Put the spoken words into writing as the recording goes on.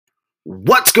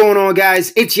What's going on,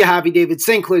 guys? It's your Javi David,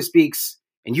 St. Clair Speaks,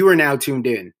 and you are now tuned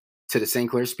in to the St.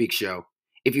 Clair Speaks Show.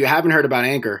 If you haven't heard about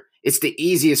Anchor, it's the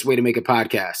easiest way to make a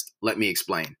podcast. Let me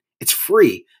explain. It's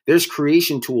free. There's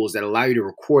creation tools that allow you to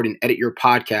record and edit your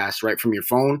podcast right from your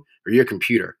phone or your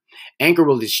computer. Anchor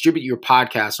will distribute your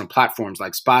podcast on platforms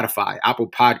like Spotify,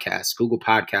 Apple Podcasts, Google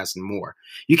Podcasts, and more.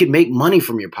 You can make money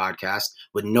from your podcast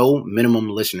with no minimum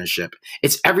listenership.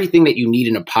 It's everything that you need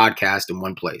in a podcast in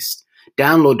one place.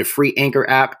 Download the free Anchor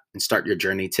app and start your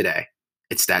journey today.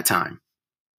 It's that time.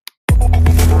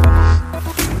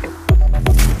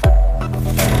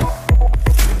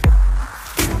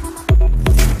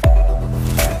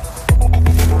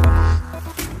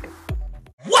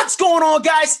 What's going on,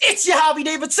 guys? It's your Javi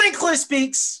David, St. Clair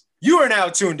Speaks. You are now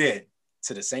tuned in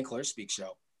to the St. Clair Speaks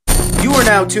Show. You are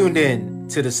now tuned in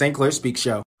to the St. Clair Speaks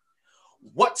Show.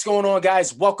 What's going on,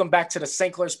 guys? Welcome back to the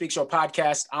St. Clair Speaks Show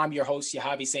podcast. I'm your host,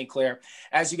 Javi St. Clair.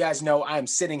 As you guys know, I'm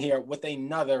sitting here with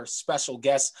another special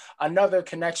guest, another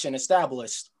connection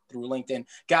established through LinkedIn.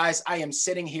 Guys, I am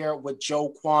sitting here with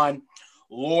Joe Kwan,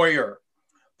 lawyer,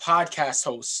 podcast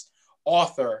host,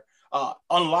 author,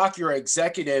 unlock your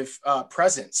executive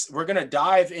presence. We're going to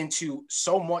dive into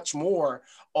so much more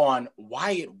on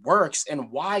why it works and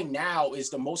why now is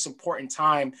the most important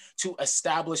time to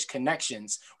establish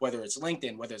connections, whether it's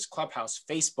LinkedIn, whether it's Clubhouse,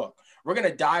 Facebook. We're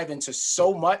going to dive into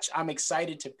so much. I'm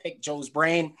excited to pick Joe's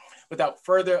brain. Without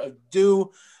further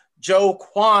ado, Joe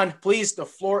Kwan, please, the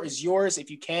floor is yours.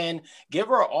 If you can, give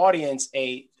our audience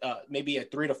a maybe a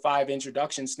 3 to 5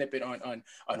 introduction snippet on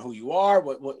who you are,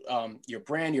 what your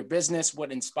brand, your business,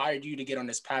 what inspired you to get on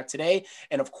this path today,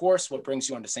 and of course, what brings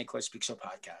you on the St. Clair Speaks Show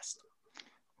podcast.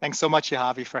 Thanks so much,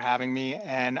 Javi, for having me.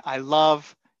 And I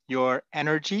love your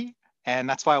energy. And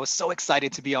that's why I was so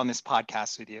excited to be on this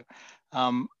podcast with you.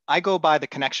 I go by the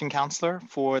connection counselor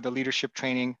for the leadership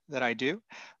training that I do.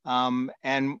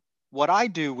 And what I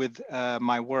do with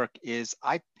my work is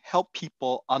I help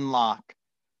people unlock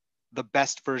the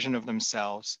best version of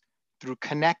themselves through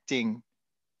connecting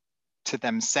to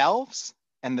themselves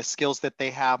and the skills that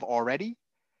they have already,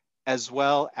 as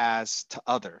well as to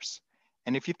others.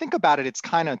 And if you think about it, it's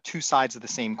kind of two sides of the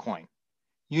same coin.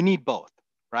 You need both,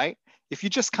 right? If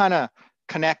you just kind of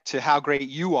connect to how great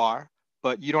you are,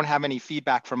 but you don't have any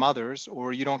feedback from others,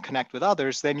 or you don't connect with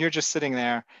others, then you're just sitting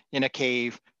there in a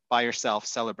cave by yourself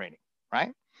celebrating,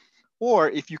 right? Or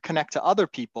if you connect to other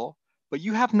people, but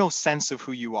you have no sense of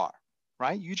who you are,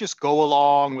 right? You just go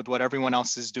along with what everyone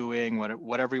else is doing,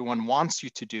 what everyone wants you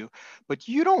to do, but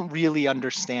you don't really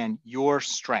understand your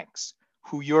strengths,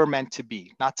 who you're meant to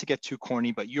be, not to get too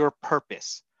corny, but your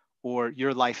purpose or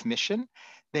your life mission,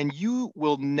 then you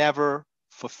will never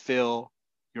fulfill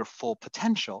your full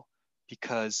potential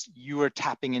because you are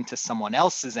tapping into someone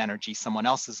else's energy, someone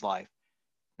else's life,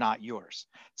 not yours.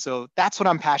 So that's what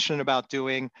I'm passionate about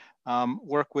doing,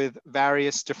 work with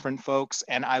various different folks.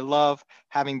 And I love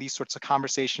having these sorts of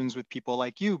conversations with people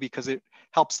like you because it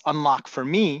helps unlock for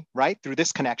me, right, through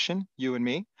this connection, you and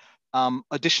me,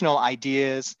 additional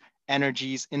ideas,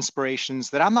 energies,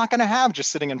 inspirations that I'm not going to have just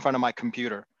sitting in front of my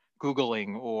computer,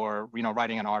 Googling or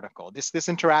writing an article. This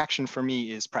interaction for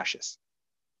me is precious.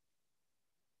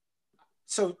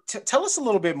 So tell us a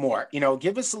little bit more,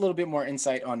 give us a little bit more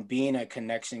insight on being a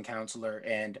connection counselor.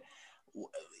 And,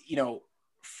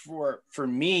 for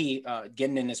me,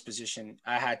 getting in this position,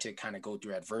 I had to kind of go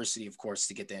through adversity, of course,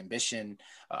 to get the ambition.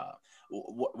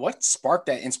 What sparked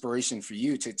that inspiration for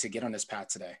you to get on this path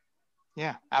today?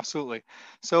 Yeah, absolutely.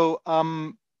 So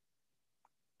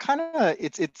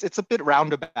it's a bit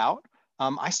roundabout.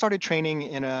 I started training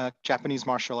in a Japanese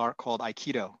martial art called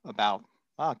Aikido about,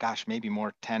 maybe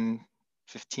more 10,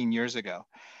 15 years ago.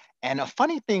 And a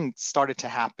funny thing started to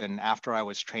happen after I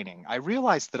was training. I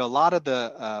realized that a lot of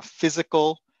the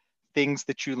physical things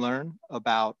that you learn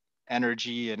about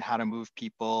energy and how to move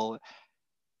people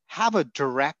have a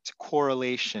direct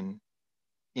correlation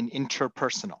in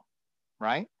interpersonal,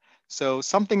 right? So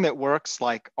something that works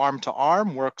like arm to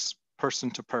arm works person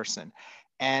to person.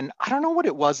 And I don't know what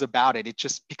it was about it. It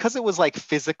just, because it was like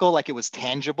physical, like it was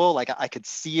tangible, like I could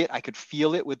see it, I could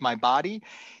feel it with my body.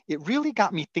 It really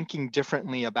got me thinking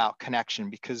differently about connection,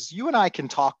 because you and I can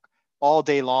talk all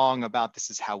day long about this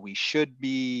is how we should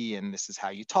be, and this is how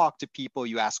you talk to people,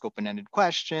 you ask open-ended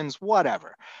questions,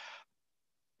 whatever.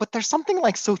 But there's something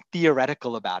like so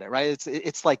theoretical about it, right?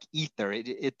 It's like ether.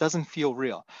 It doesn't feel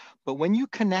real. But when you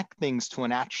connect things to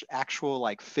an actual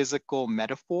like physical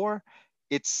metaphor,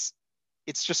 it's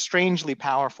just strangely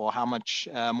powerful how much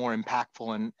more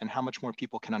impactful and how much more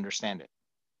people can understand it.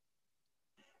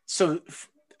 So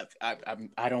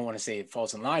I don't want to say it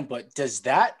falls in line, but does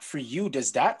that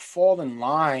fall in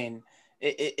line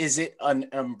Is it an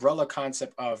umbrella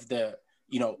concept of the,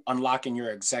 unlocking your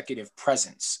executive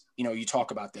presence? You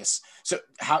talk about this. So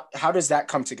how does that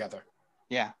come together?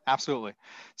 Yeah, absolutely.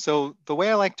 So the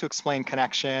way I like to explain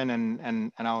connection,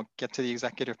 and I'll get to the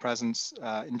executive presence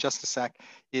in just a sec,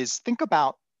 is think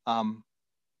about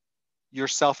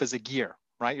yourself as a gear,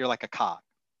 right? You're like a cog,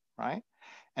 right?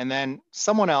 And then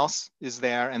someone else is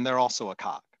there and they're also a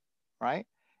cog, right?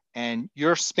 And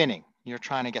you're spinning, you're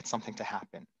trying to get something to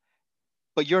happen,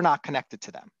 but you're not connected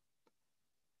to them.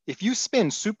 If you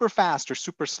spin super fast or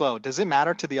super slow, does it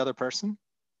matter to the other person?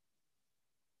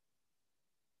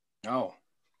 No,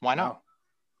 Why not?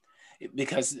 no.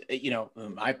 Because, in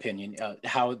my opinion,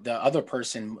 how the other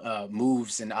person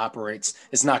moves and operates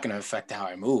is not going to affect how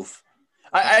I move.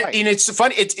 That's right. And it's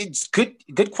funny. It's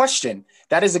good question.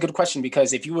 That is a good question,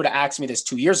 because if you would have asked me this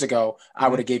 2 years ago, I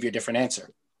would have gave you a different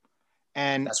answer.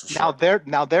 And That's for now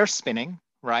sure. they're spinning,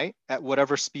 right, at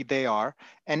whatever speed they are,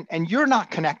 and you're not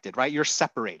connected, right? You're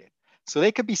separated. So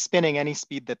they could be spinning any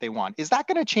speed that they want. Is that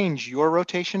going to change your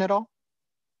rotation at all?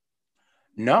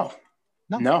 No,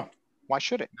 No. no, Why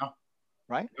should it? no,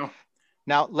 Right? no.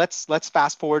 Now let's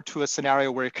fast forward to a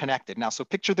scenario where you're connected. Now, so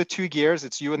picture the two gears,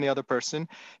 it's you and the other person.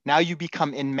 Now you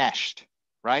become enmeshed,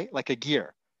 right? Like a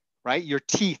gear, right? Your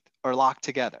teeth are locked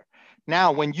together.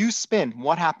 Now, when you spin,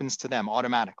 what happens to them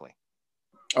automatically?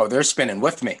 Oh, they're spinning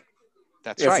with me.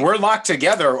 That's If right. we're locked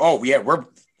together, oh yeah,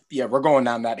 we're going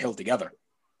down that hill together.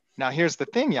 Now, here's the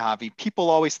thing, Yahavi. People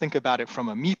always think about it from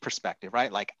a me perspective,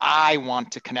 right? Like, I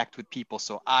want to connect with people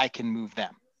so I can move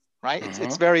them, right?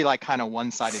 It's very like kind of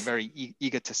one-sided, very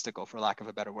egotistical, for lack of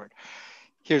a better word.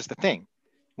 Here's the thing.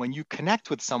 When you connect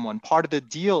with someone, part of the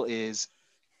deal is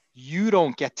you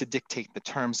don't get to dictate the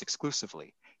terms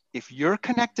exclusively. If you're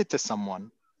connected to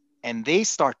someone and they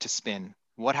start to spin,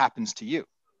 what happens to you?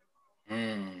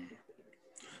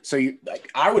 So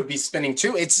I would be spinning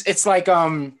too. It's like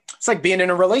being in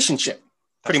a relationship,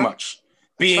 That's pretty right. much.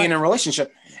 That's Being right. in a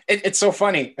relationship. It's so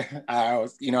funny. I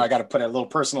got to put a little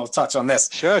personal touch on this.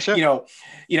 Sure, sure.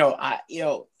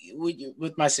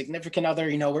 With my significant other,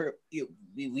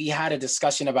 we had a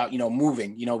discussion about,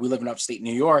 moving. We live in upstate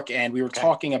New York, and we were Okay.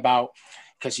 talking about,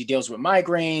 because she deals with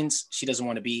migraines. She doesn't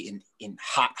want to be in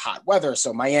hot weather.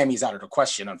 So Miami's out of the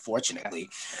question, unfortunately.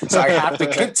 Okay. So I have to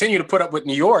continue to put up with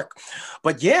New York.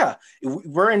 But yeah,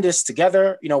 we're in this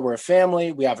together. We're a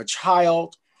family. We have a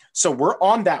child. So we're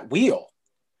on that wheel.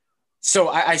 So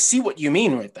I see what you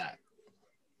mean with that.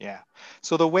 Yeah.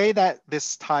 So the way that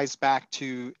this ties back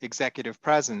to executive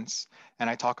presence, and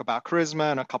I talk about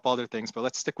charisma and a couple other things, but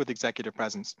let's stick with executive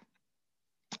presence.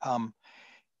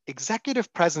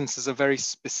 Executive presence is a very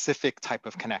specific type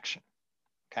of connection.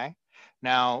 Okay.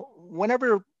 Now,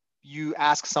 whenever you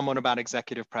ask someone about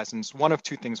executive presence, one of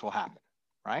two things will happen,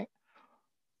 right?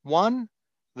 One,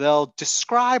 they'll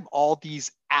describe all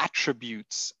these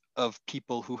attributes of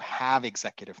people who have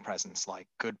executive presence, like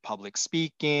good public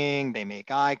speaking, they make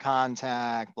eye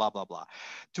contact, blah, blah, blah.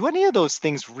 Do any of those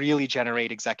things really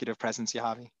generate executive presence,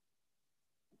 Yahavi?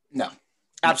 No,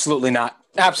 No, absolutely not.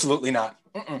 Absolutely not.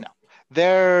 no.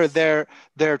 They're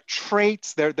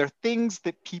traits, they're things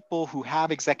that people who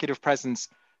have executive presence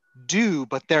do,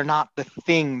 but they're not the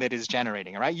thing that is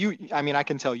generating it, right? I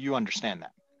can tell you understand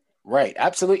that. Right,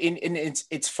 absolutely, and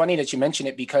it's funny that you mention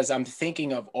it, because I'm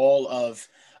thinking of all of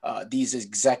these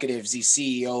executives, these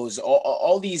CEOs,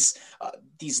 all these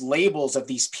labels of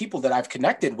these people that I've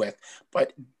connected with,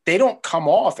 but they don't come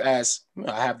off as,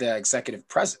 I have the executive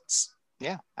presence.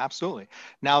 Yeah, absolutely.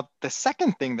 Now, the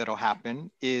second thing that'll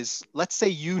happen is, let's say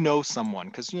you know someone,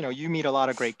 because you meet a lot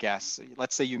of great guests.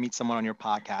 Let's say you meet someone on your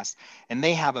podcast and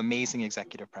they have amazing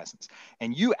executive presence,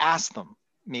 and you ask them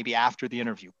maybe after the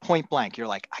interview, point blank, you're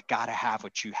like, I gotta have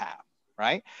what you have,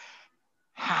 right?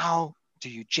 How do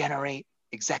you generate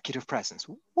executive presence?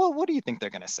 Well, what do you think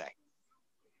they're gonna say?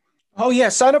 Oh yeah,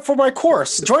 sign up for my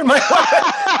course. Join my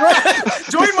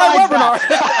join my Besides webinar.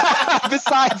 that,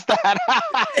 besides that.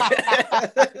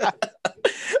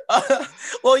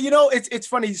 Well, it's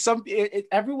funny.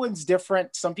 Everyone's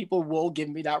different. Some people will give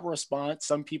me that response.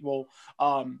 Some people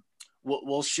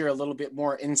will share a little bit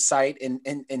more insight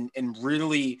and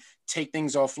really take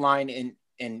things offline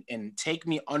and take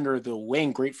me under the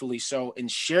wing, gratefully so, in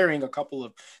sharing a couple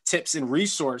of tips and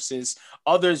resources.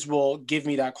 Others will give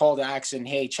me that call to action.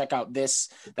 Hey, check out this,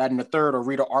 that, and the third, or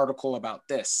read an article about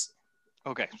this.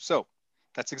 Okay, so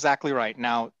that's exactly right.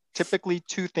 Now, typically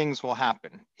two things will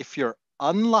happen. If you're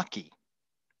unlucky,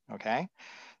 okay,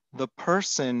 the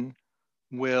person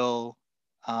will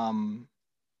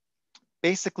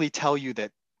basically tell you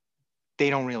that they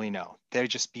don't really know. They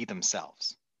just be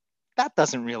themselves. That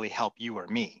doesn't really help you or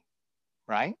me,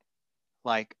 right?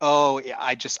 like, oh,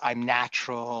 yeah, I'm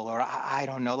natural, or I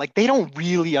don't know. Like they don't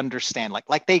really understand.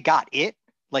 Like they got it.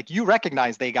 Like you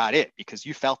recognize they got it because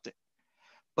you felt it,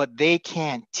 but they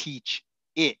can't teach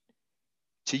it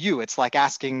to you. It's like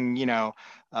asking,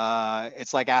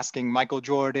 it's like asking Michael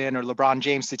Jordan or LeBron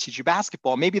James to teach you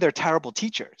basketball. Maybe they're terrible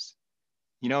teachers.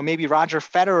 Maybe Roger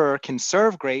Federer can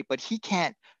serve great, but he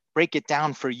can't break it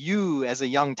down for you as a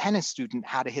young tennis student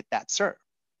how to hit that serve,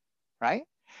 right?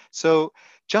 So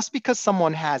just because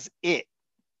someone has it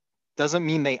doesn't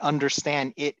mean they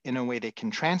understand it in a way they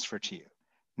can transfer to you.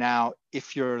 Now,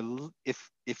 if you're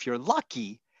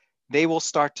lucky, they will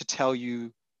start to tell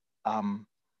you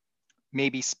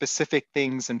maybe specific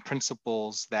things and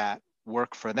principles that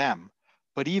work for them.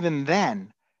 But even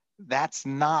then, that's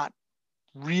not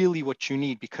really what you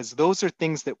need, because those are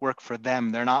things that work for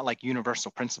them. They're not like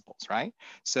universal principles, right?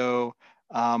 So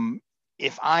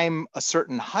if I'm a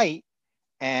certain height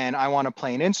and I want to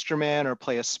play an instrument or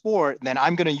play a sport, then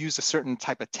I'm going to use a certain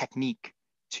type of technique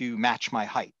to match my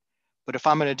height. But if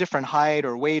I'm at a different height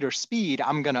or weight or speed,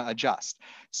 I'm going to adjust.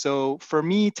 So for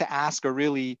me to ask a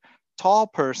really tall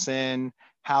person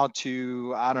how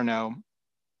to, I don't know,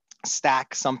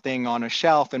 stack something on a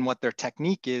shelf and what their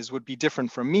technique is would be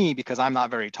different from me because I'm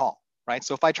not very tall, right?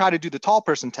 So if I try to do the tall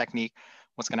person technique,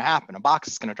 what's going to happen? A box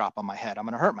is going to drop on my head. I'm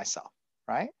going to hurt myself,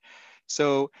 right?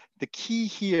 So the key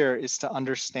here is to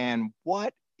understand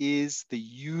what is the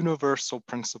universal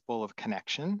principle of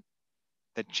connection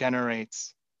that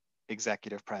generates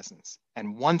executive presence.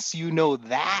 And once you know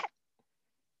that,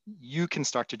 you can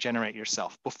start to generate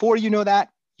yourself. Before you know that,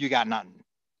 you got nothing.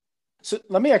 So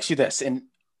let me ask you this. And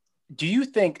do you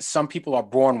think some people are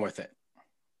born with it?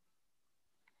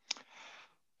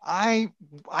 I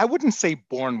wouldn't say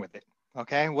born with it.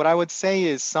 Okay. What I would say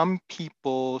is some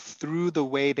people, through the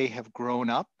way they have grown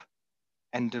up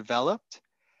and developed,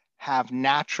 have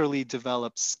naturally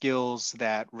developed skills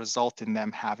that result in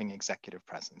them having executive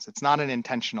presence. It's not an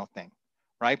intentional thing,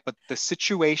 right? But the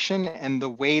situation and the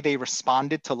way they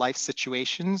responded to life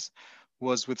situations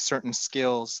was with certain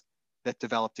skills that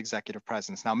developed executive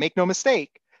presence. Now, make no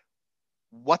mistake,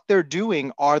 what they're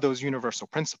doing are those universal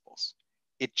principles.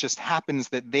 It just happens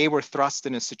that they were thrust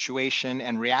in a situation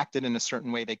and reacted in a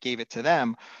certain way that gave it to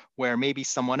them, where maybe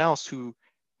someone else who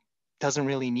doesn't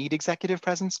really need executive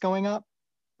presence going up,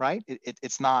 right?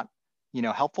 It's not,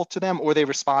 helpful to them, or they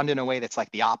respond in a way that's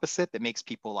like the opposite that makes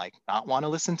people like not want to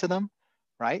listen to them,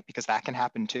 right? Because that can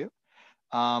happen too.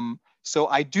 So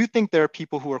I do think there are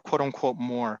people who are quote unquote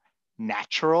more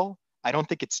natural. I don't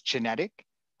think it's genetic.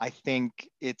 I think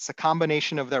it's a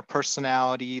combination of their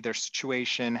personality, their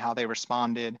situation, how they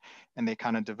responded, and they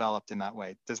kind of developed in that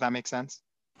way. Does that make sense?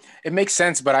 It makes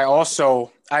sense, but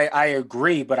I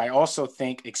agree, but I also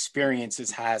think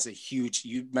experiences has a huge,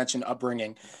 you mentioned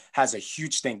upbringing has a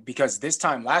huge thing, because this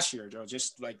time last year, Joe,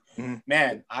 just like,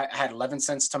 man, I had 11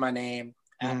 cents to my name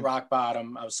at rock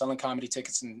bottom. I was selling comedy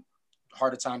tickets in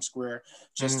Heart of Times Square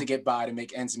just to get by, to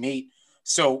make ends meet.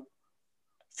 So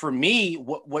for me,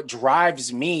 what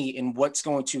drives me and what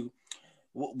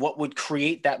would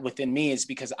create that within me is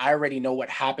because I already know what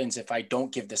happens if I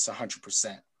don't give this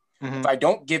 100%. If I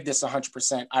don't give this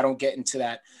 100%, I don't get into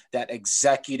that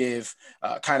executive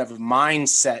kind of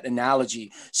mindset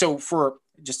analogy. So for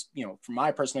just, from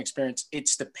my personal experience,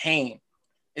 it's the pain,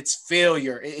 it's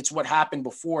failure, it's what happened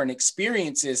before, and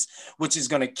experiences, which is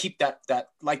going to keep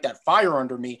that fire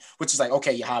under me, which is like,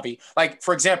 okay, Yahavi, like,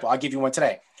 for example, I'll give you one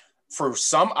today. For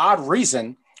some odd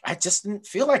reason, I just didn't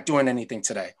feel like doing anything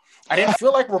today. I didn't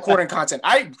feel like recording content.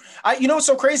 It's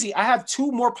so crazy. I have 2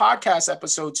 more podcast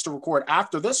episodes to record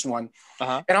after this one.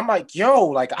 And I'm like, yo,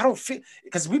 like, I don't feel,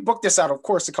 because we booked this out, of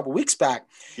course, a couple weeks back.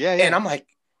 Yeah. And I'm like,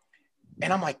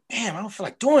 damn, I don't feel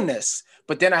like doing this.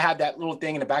 But then I had that little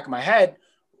thing in the back of my head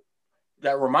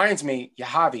that reminds me,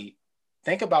 Yahavi,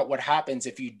 think about what happens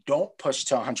if you don't push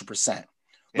to 100%.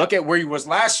 Look at where he was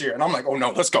last year. And I'm like, oh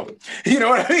no, let's go. You know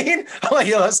what I mean? I'm like,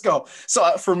 yeah, let's go.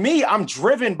 So for me, I'm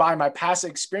driven by my past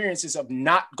experiences of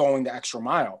not going the extra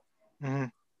mile.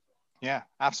 Yeah,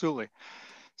 absolutely.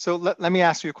 So let me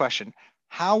ask you a question.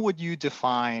 How would you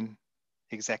define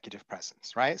executive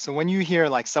presence, right? So when you hear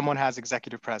like someone has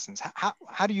executive presence,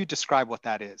 how do you describe what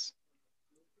that is?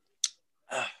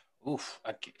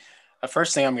 The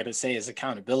first thing I'm going to say is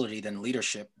accountability, then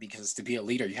leadership, because to be a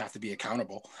leader, you have to be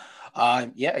accountable.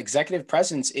 Executive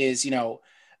presence is,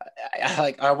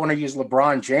 I want to use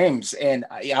LeBron James, and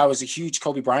I was a huge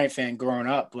Kobe Bryant fan growing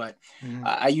up, but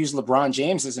I use LeBron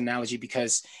James as an analogy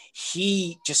because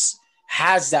he just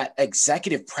has that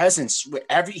executive presence.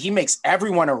 He makes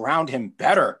everyone around him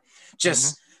better,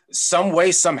 just some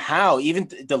way, somehow, even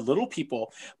the little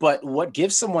people. But what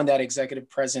gives someone that executive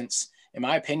presence in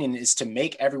my opinion, is to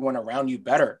make everyone around you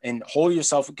better and hold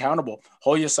yourself accountable,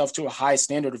 hold yourself to a high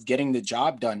standard of getting the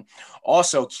job done.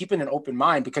 Also, keeping an open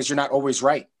mind because you're not always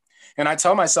right. And I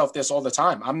tell myself this all the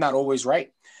time. I'm not always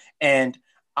right. And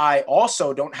I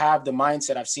also don't have the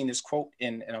mindset. I've seen this quote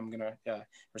and I'm going to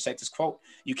recite this quote.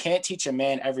 You can't teach a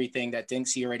man everything that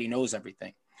thinks he already knows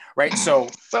everything. Right. So,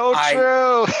 so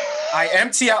true. I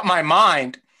empty out my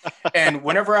mind. And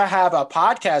whenever I have a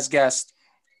podcast guest,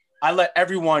 I let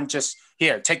everyone just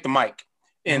here, take the mic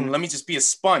and let me just be a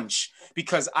sponge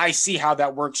because I see how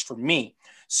that works for me.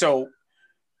 So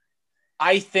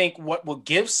I think what will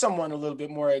give someone a little bit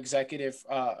more executive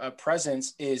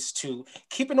presence is to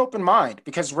keep an open mind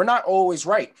because we're not always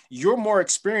right. You're more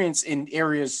experienced in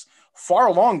areas far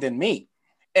along than me.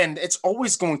 And it's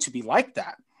always going to be like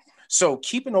that. So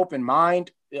keep an open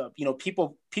mind.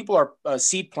 People are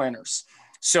seed planters.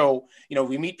 So,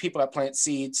 we meet people that plant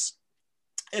seeds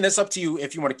and it's up to you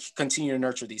if you want to continue to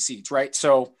nurture these seeds. Right.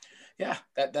 So yeah,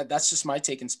 that's just my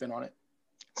take and spin on it.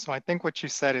 So I think what you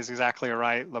said is exactly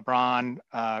right. LeBron,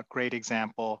 great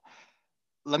example.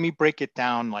 Let me break it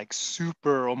down like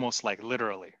super, almost like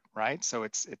literally, right? So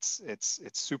it's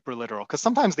super literal because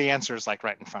sometimes the answer is like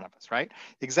right in front of us, right?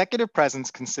 Executive presence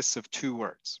consists of two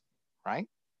words, right?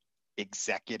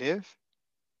 Executive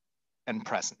and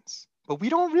presence. But we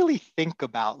don't really think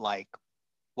about like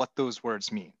what those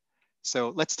words mean.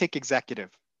 So let's take executive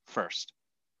first,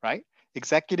 right?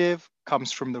 Executive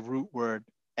comes from the root word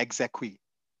exequi,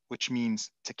 which means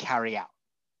to carry out,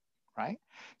 right?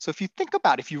 So if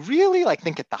you really like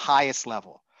think at the highest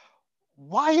level,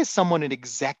 why is someone an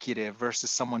executive versus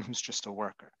someone who's just a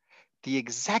worker? The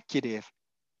executive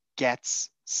gets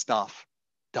stuff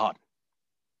done,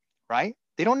 right?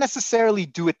 They don't necessarily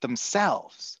do it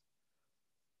themselves,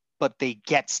 but they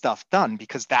get stuff done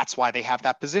because that's why they have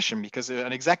that position, because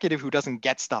an executive who doesn't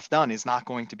get stuff done is not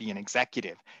going to be an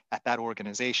executive at that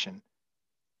organization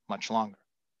much longer,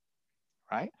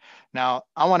 right? Now,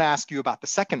 I want to ask you about the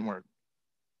second word,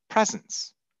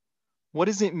 presence. What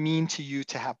does it mean to you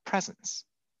to have presence?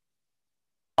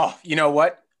 Oh, you know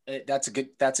what? That's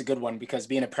a good one because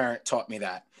being a parent taught me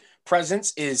that.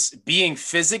 Presence is being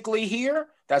physically here.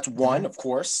 That's one, of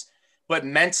course, but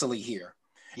mentally here.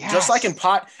 Yes. Just like in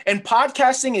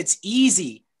podcasting, it's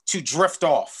easy to drift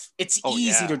off. It's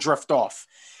easy to drift off.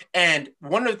 And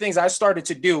one of the things I started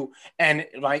to do, and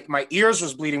my ears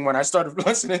was bleeding when I started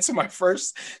listening to my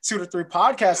first 2 to 3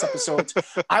 podcast episodes,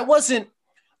 I wasn't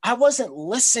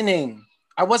listening.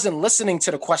 I wasn't listening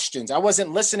to the questions. I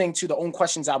wasn't listening to the own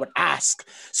questions I would ask.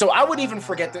 So I would even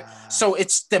forget that. So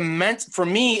it's for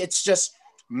me, it's just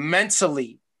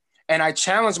mentally. And I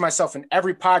challenge myself in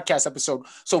every podcast episode.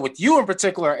 So with you in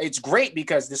particular, it's great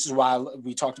because this is why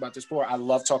we talked about this before. I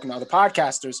love talking to other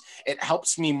podcasters. It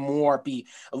helps me be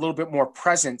a little bit more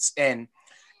present. And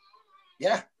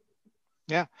yeah.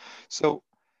 Yeah. So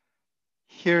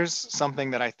here's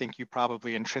something that I think you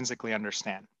probably intrinsically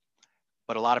understand,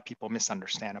 but a lot of people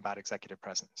misunderstand about executive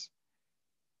presence.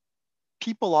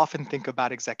 People often think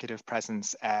about executive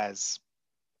presence as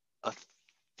a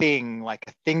thing, like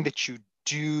a thing that you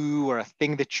do or a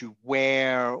thing that you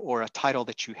wear or a title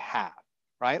that you have,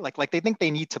 right? Like they think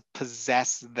they need to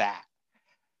possess that.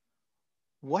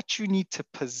 What you need to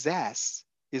possess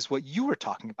is what you were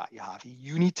talking about, Yahavi.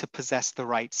 You need to possess the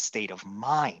right state of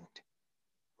mind,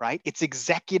 right? It's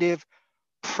executive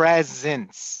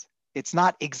presence. It's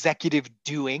not executive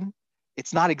doing.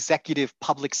 It's not executive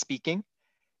public speaking.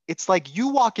 It's like you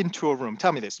walk into a room.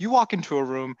 Tell me this. You walk into a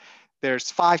room.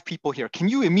 There's 5 people here. Can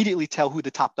you immediately tell who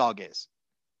the top dog is?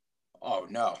 Oh,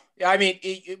 no. I mean,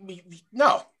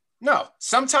 no.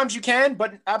 Sometimes you can,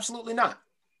 but absolutely not.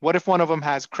 What if one of them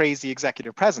has crazy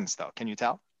executive presence, though? Can you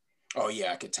tell? Oh,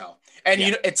 yeah, I could tell. And,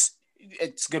 it's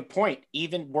a good point.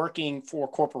 Even working for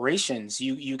corporations,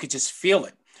 you could just feel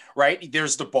it, right?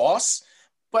 There's the boss,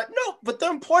 but the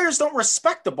employers don't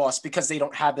respect the boss because they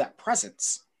don't have that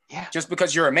presence. Yeah. Just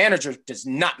because you're a manager does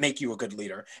not make you a good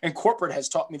leader. And corporate has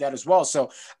taught me that as well. So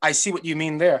I see what you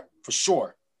mean there for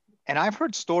sure. And I've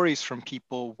heard stories from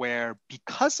people where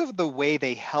because of the way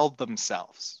they held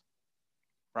themselves,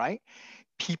 right?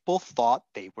 People thought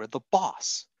they were the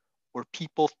boss, or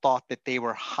people thought that they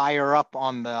were higher up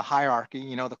on the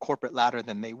hierarchy, the corporate ladder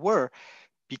than they were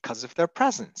because of their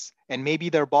presence. And maybe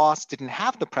their boss didn't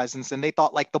have the presence and they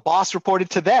thought like the boss reported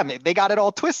to them. They got it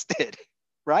all twisted,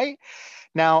 right?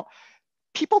 Now,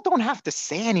 people don't have to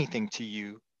say anything to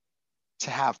you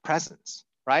to have presence,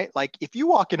 right? Like if you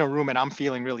walk in a room and I'm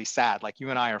feeling really sad, like you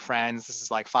and I are friends, this is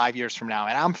like 5 years from now,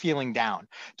 and I'm feeling down.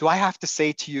 Do I have to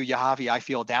say to you, Yahavi, I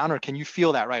feel down, or can you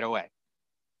feel that right away?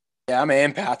 Yeah, I'm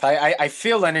an empath. I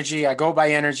feel energy. I go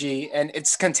by energy, and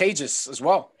it's contagious as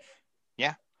well.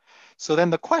 Yeah. So then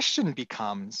the question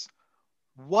becomes,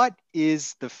 what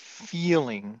is the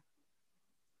feeling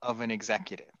of an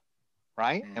executive,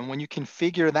 right? Mm. And when you can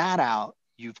figure that out,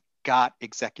 you've got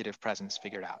executive presence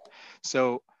figured out.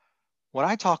 So what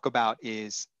I talk about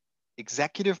is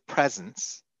executive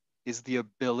presence is the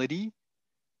ability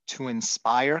to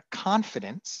inspire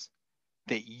confidence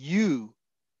that you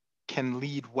can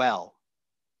lead well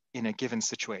in a given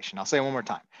situation. I'll say it one more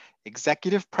time.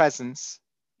 Executive presence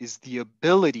is the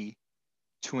ability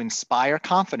to inspire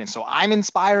confidence. So I'm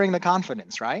inspiring the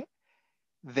confidence, right?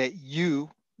 That you,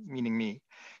 meaning me,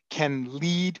 can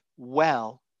lead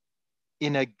well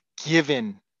in a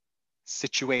given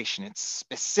situation. It's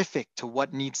specific to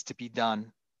what needs to be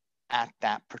done at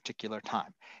that particular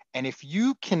time. And if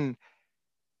you can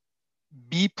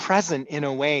be present in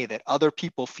a way that other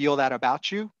people feel that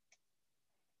about you,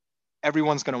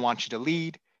 everyone's going to want you to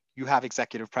lead. You have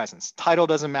executive presence. Title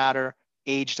doesn't matter,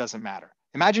 age doesn't matter.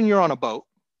 Imagine you're on a boat,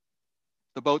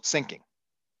 the boat's sinking,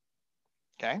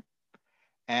 okay?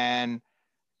 And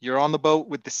you're on the boat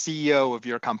with the CEO of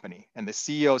your company, and the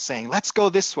CEO is saying, let's go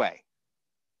this way.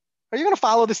 Are you going to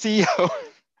follow the CEO?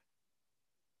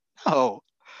 No,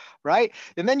 right?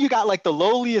 And then you got like the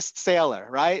lowliest sailor,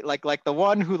 right? Like the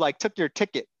one who like took your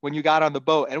ticket when you got on the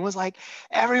boat and was like,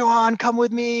 everyone come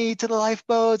with me to the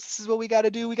lifeboats. This is what we got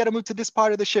to do. We got to move to this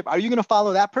part of the ship. Are you going to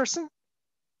follow that person?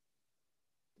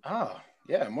 Oh,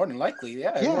 yeah, more than likely.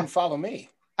 Yeah, Yeah, everyone follow me.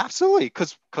 absolutely.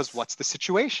 Because what's the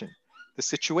situation? The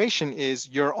situation is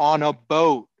you're on a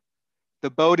boat. The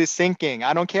boat is sinking.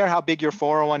 I don't care how big your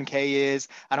 401k is.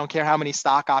 I don't care how many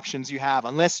stock options you have.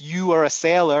 Unless you are a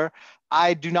sailor,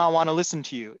 I do not want to listen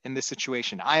to you in this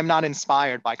situation. I am not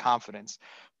inspired by confidence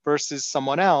versus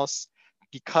someone else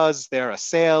because they're a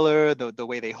sailor, the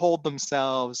way they hold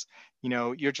themselves,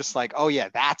 you're just like, oh yeah,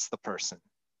 that's the person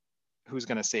who's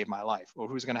going to save my life or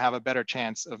who's going to have a better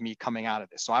chance of me coming out of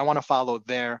this. So I want to follow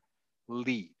their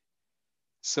lead.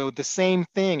 So the same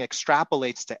thing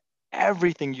extrapolates to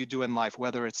everything you do in life,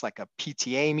 whether it's like a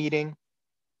PTA meeting,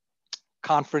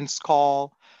 conference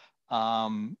call,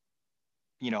 um,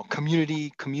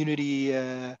 community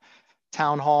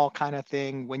town hall kind of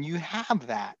thing. When you have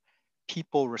that,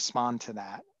 people respond to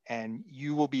that, and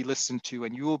you will be listened to,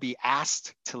 and you will be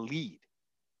asked to lead.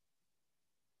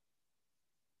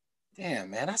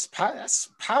 Damn, man, that's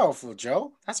powerful,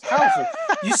 Joe. That's powerful.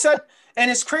 You said,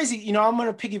 and it's crazy. I'm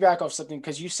gonna piggyback off something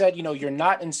because you said, you're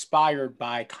not inspired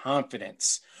by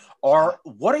confidence, Uh-huh. or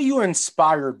what are you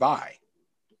inspired by?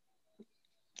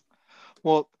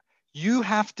 Well, you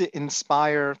have to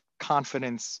inspire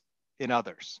confidence in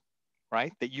others,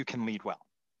 right? That you can lead well.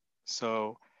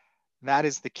 So that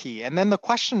is the key. And then the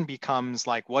question becomes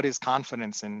like, what is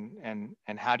confidence and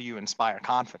how do you inspire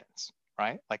confidence,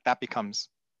 right? Like that becomes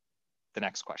the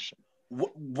next question.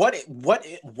 What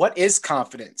is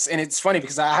confidence? And it's funny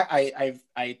because I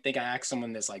think I asked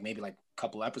someone this like maybe like a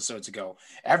couple episodes ago.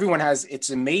 It's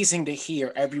amazing to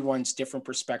hear everyone's different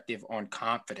perspective on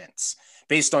confidence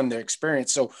based on their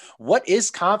experience. So what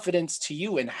is confidence to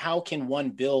you, and how can one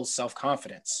build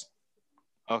self-confidence?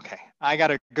 Okay, I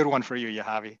got a good one for you,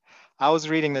 Yahavi. I was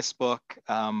reading this book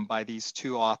by these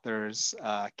two authors,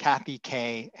 Kathy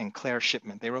Kay and Claire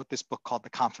Shipman. They wrote this book called The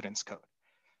Confidence Code.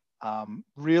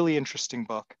 Really interesting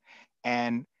book.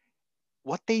 And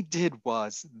what they did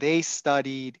was they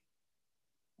studied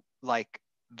like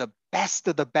the best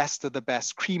of the best of the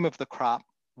best, cream of the crop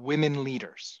women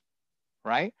leaders,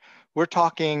 right? We're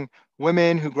talking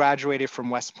women who graduated from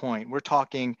West Point. We're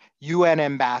talking UN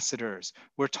ambassadors.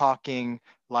 We're talking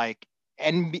like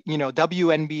WNBA,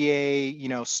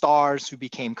 stars who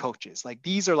became coaches. Like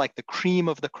these are like the cream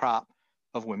of the crop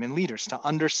of women leaders to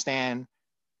understand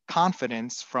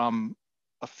confidence from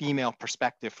a female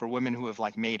perspective for women who have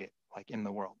like made it like in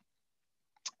the world.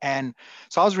 And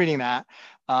so I was reading that,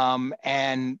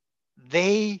 and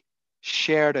they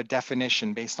shared a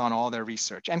definition based on all their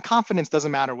research. And confidence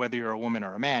doesn't matter whether you're a woman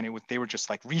or a man. They were just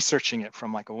like researching it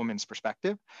from like a woman's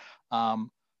perspective.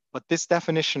 But this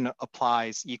definition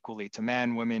applies equally to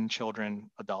men, women,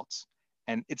 children, adults.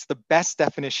 And it's the best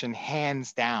definition,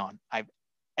 hands down, I've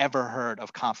ever heard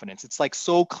of confidence. It's like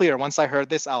so clear. Once I heard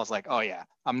this, I was like, oh yeah,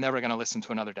 I'm never going to listen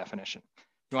to another definition.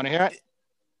 You want to hear it?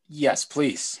 Yes,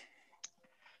 please.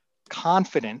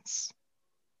 Confidence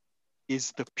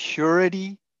is the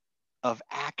purity of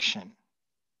action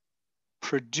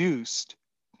produced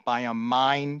by a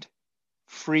mind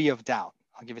free of doubt.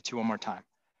 I'll give it to you one more time.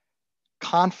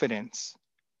 Confidence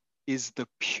is the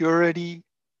purity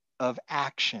of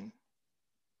action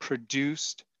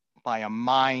produced by a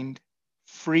mind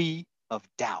free of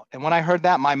doubt. And when I heard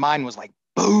that, my mind was like,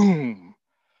 boom.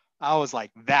 I was like,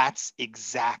 that's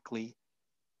exactly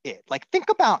it. Like,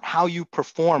 think about how you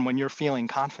perform when you're feeling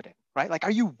confident, right? Like,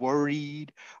 are you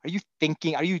worried? Are you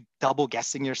thinking? Are you double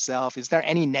guessing yourself? Is there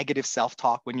any negative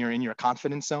self-talk when you're in your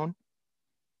confidence zone?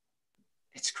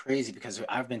 It's crazy because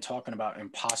I've been talking about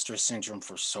imposter syndrome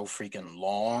for so freaking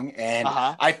long, and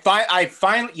Uh-huh. I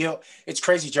finally, it's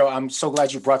crazy, Joe. I'm so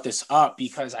glad you brought this up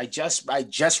because I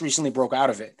just recently broke out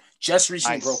of it. Just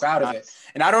recently broke Nice, out of it, nice.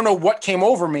 and I don't know what came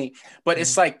over me, but Mm-hmm.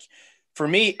 it's like, for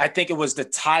me, I think it was the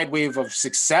tide wave of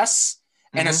success,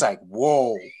 and Mm-hmm. it's like,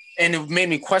 whoa, and it made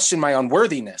me question my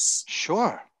unworthiness.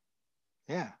 Sure.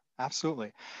 Yeah,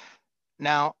 absolutely.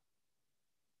 Now,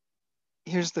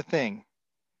 here's the thing.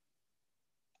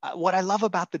 What I love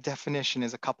about the definition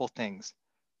is a couple things.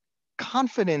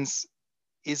 Confidence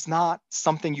is not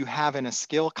something you have in a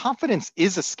skill. Confidence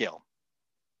is a skill,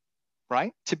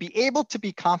 right? To be able to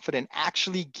be confident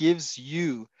actually gives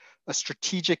you a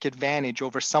strategic advantage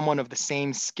over someone of the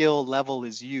same skill level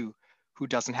as you who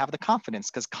doesn't have the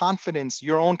confidence, because confidence,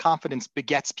 your own confidence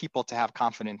begets people to have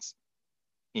confidence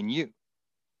in you.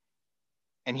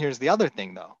 And here's the other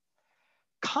thing though.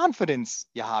 Confidence,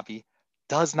 Yahavi,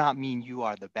 does not mean you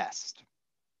are the best.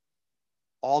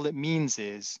 All it means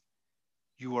is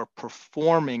you are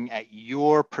performing at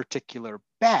your particular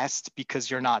best because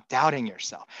you're not doubting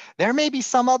yourself. There may be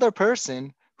some other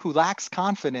person who lacks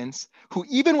confidence, who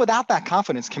even without that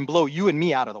confidence can blow you and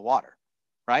me out of the water,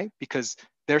 right? Because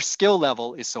their skill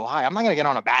level is so high. I'm not going to get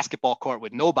on a basketball court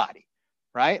with nobody,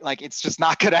 right? Like it's just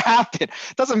not going to happen.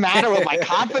 It doesn't matter what my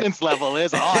confidence level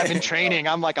is. Oh, I've been training.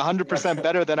 I'm like 100%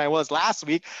 better than I was last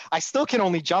week. I still can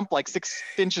only jump like 6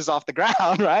 inches off the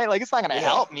ground, right? Like it's not going to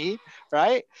Yeah. help me,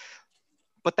 right?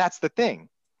 But that's the thing.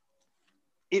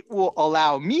 It will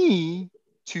allow me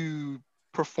to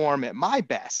perform at my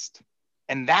best.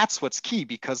 And that's what's key,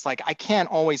 because like I can't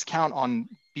always count on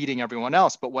beating everyone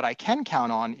else, but what I can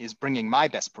count on is bringing my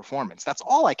best performance. That's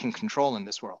all I can control in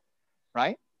this world,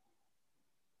 right?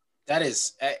 That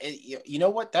is, you know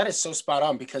what? That is so spot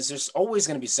on because there's always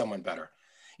going to be someone better.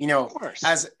 Of course.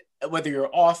 As whether you're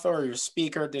an author or you're a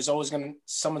speaker, there's always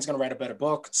someone's going to write a better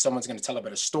book. Someone's going to tell a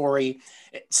better story.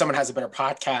 Someone has a better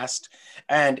podcast.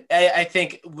 And I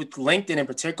think with LinkedIn in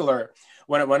particular,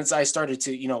 once I started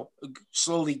to,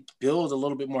 slowly build a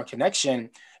little bit more connection,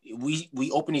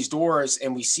 we open these doors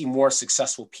and we see more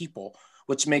successful people,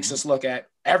 which makes us look at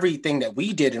everything that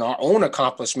we did in our own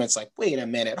accomplishments. Like, wait a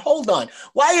minute, hold on.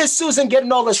 Why is Susan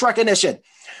getting all this recognition?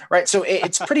 Right. So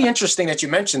it's pretty interesting that you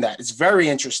mentioned that. It's very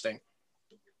interesting.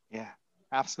 Yeah,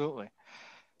 absolutely.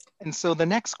 And so the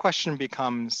next question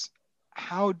becomes,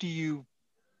 how do you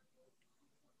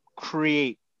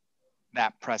create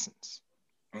that presence,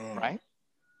 right?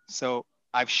 So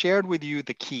I've shared with you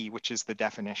the key, which is the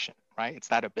definition, right? It's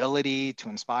that ability to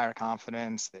inspire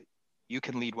confidence that you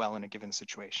can lead well in a given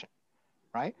situation,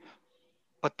 right?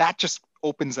 But that just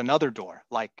opens another door.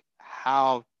 Like,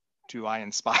 how do I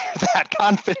inspire that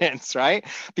confidence, right?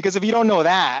 Because if you don't know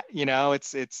that,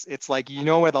 it's like you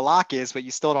know where the lock is, but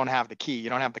you still don't have the key. You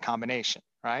don't have the combination,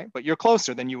 right? But you're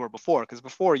closer than you were before, because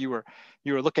before you were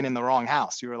looking in the wrong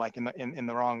house. You were like in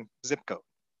the wrong zip code.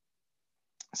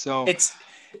 So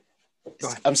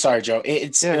I'm sorry, Joe.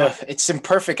 It's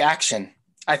imperfect action.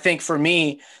 I think for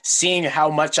me, seeing how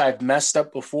much I've messed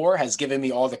up before has given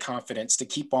me all the confidence to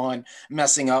keep on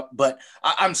messing up. But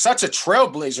I'm such a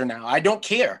trailblazer now. I don't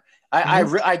care.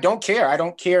 I don't care. I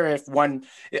don't care if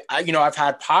I've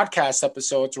had podcast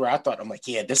episodes where I thought, I'm like,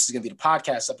 yeah, this is going to be the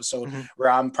podcast episode where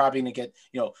I'm probably going to get,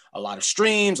 a lot of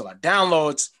streams, a lot of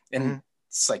downloads, and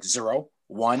it's like 0,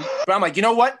 1. But I'm like, you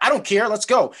know what? I don't care. Let's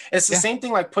go. And it's the same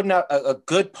thing like putting out a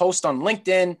good post on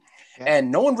LinkedIn.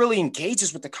 And no one really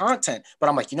engages with the content, but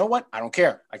I'm like, you know what? I don't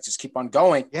care. I just keep on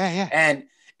going. And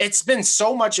it's been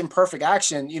so much imperfect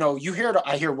action.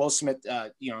 I hear Will Smith,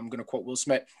 I'm going to quote Will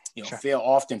Smith, fail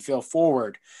often, fail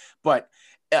forward. But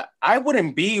I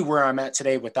wouldn't be where I'm at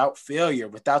today without failure,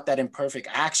 without that imperfect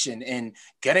action and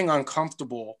getting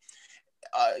uncomfortable.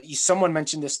 Someone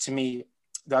mentioned this to me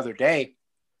the other day,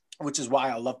 which is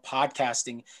why I love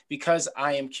podcasting, because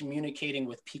I am communicating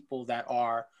with people that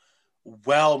are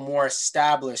more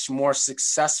established, more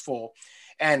successful,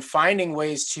 and finding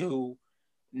ways to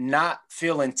not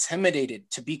feel intimidated,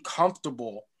 to be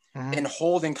comfortable in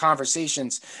holding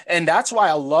conversations. And that's why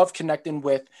I love connecting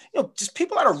with, just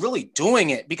people that are really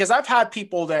doing it, because I've had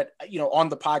people that, on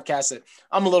the podcast that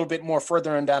I'm a little bit more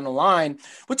further and down the line,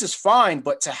 which is fine.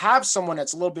 But to have someone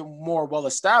that's a little bit more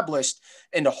well-established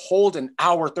and to hold an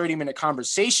hour, 30-minute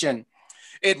conversation,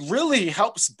 it really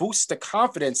helps boost the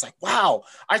confidence. Like, wow,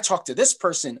 I talked to this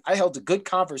person. I held a good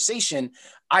conversation.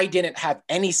 I didn't have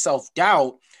any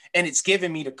self-doubt. And it's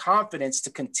given me the confidence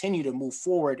to continue to move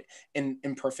forward in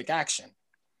imperfect action.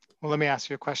 Well, let me ask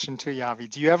you a question too, Yavi.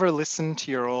 Do you ever listen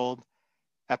to your old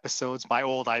episodes? By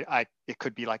old, it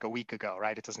could be like a week ago,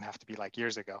 right? It doesn't have to be like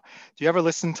years ago. Do you ever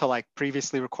listen to like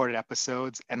previously recorded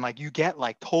episodes and like you get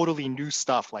like totally new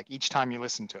stuff like each time you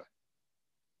listen to it?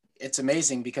 It's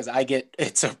amazing because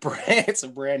it's a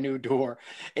brand new door.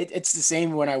 It's the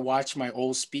same when I watch my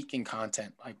old speaking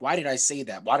content. Like, why did I say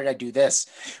that? Why did I do this?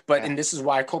 But Yeah. and this is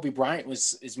why Kobe Bryant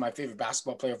is my favorite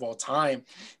basketball player of all time,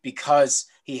 because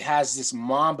he has this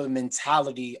Mamba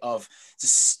mentality of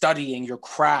just studying your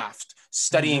craft,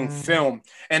 studying Mm-hmm. film.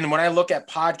 And when I look at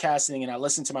podcasting and I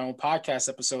listen to my own podcast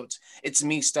episodes, it's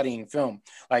me studying film.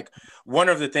 Like, one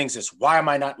of the things is, why am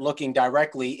I not looking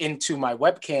directly into my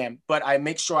webcam, but I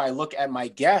make sure I look at my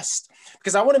guest,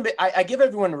 because I give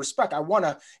everyone respect. I want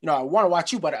to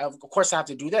watch you, but of course I have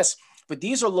to do this. But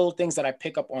these are little things that I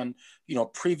pick up on,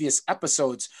 previous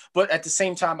episodes. But at the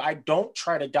same time, I don't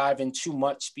try to dive in too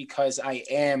much because I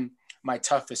am my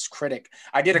toughest critic.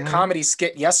 I did a Mm-hmm. comedy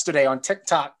skit yesterday on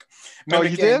TikTok, Oh,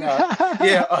 you mimicking, did?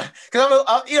 because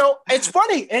it's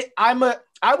funny.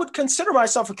 I would consider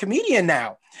myself a comedian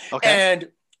now, Okay.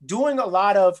 and doing a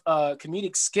lot of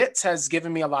comedic skits has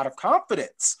given me a lot of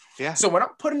confidence. Yeah. So when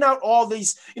I'm putting out all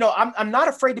these, I'm not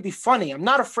afraid to be funny. I'm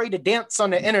not afraid to dance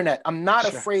on the internet. I'm not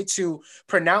Sure. afraid to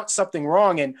pronounce something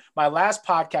wrong. And my last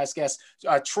podcast guest,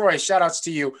 Troy, shout outs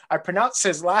to you. I pronounced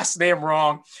his last name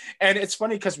wrong. And it's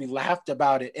funny because we laughed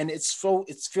about it. And it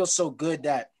feels so good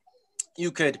that you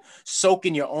could soak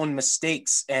in your own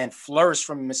mistakes and flourish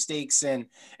from mistakes and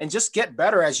just get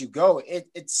better as you go.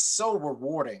 It's so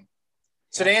rewarding.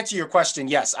 So to answer your question,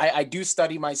 yes, I do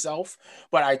study myself,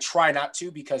 but I try not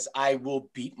to, because I will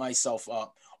beat myself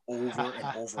up over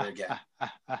and over again.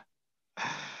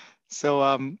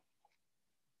 So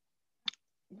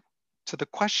to the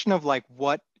question of like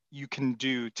what you can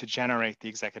do to generate the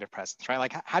executive presence, right?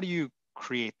 Like how do you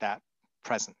create that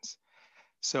presence?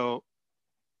 So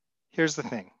here's the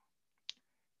thing.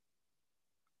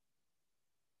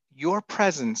 Your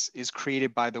presence is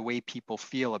created by the way people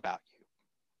feel about you,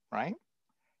 right?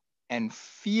 And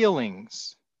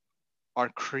feelings are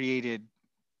created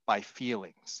by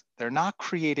feelings. They're not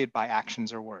created by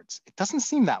actions or words. It doesn't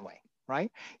seem that way,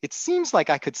 right? It seems like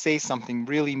I could say something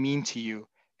really mean to you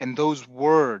and those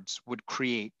words would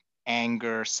create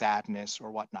anger, sadness, or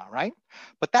whatnot, right?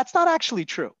 But that's not actually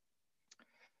true.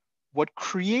 What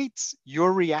creates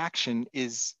your reaction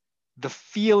is the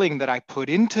feeling that I put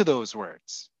into those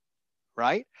words,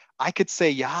 right? I could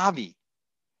say, Yavi,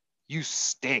 you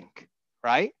stink,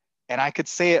 right? And I could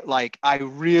say it like, I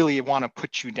really want to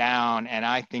put you down and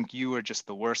I think you are just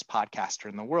the worst podcaster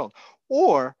in the world.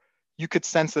 Or you could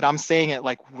sense that I'm saying it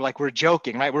like we're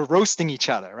joking, right? We're roasting each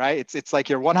other, right? It's like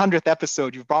your 100th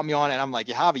episode, you've brought me on and I'm like,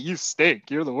 Yavi, you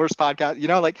stink. You're the worst podcast,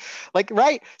 like,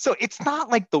 right? So it's not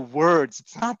like the words,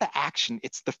 it's not the action,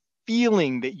 it's the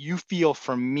feeling that you feel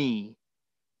from me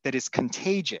that is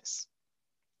contagious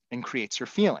and creates your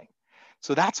feeling.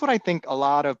 So that's what I think a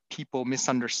lot of people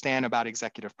misunderstand about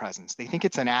executive presence. They think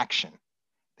it's an action.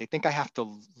 They think I have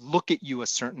to look at you a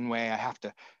certain way. I have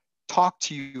to talk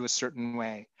to you a certain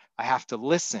way. I have to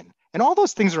listen. And all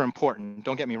those things are important,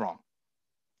 don't get me wrong.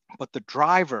 But the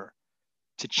driver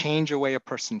to change the way a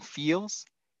person feels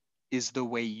is the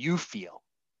way you feel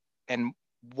and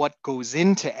what goes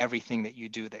into everything that you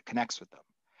do that connects with them.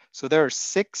 So there are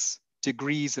 6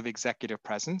 degrees of executive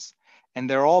presence, and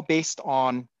they're all based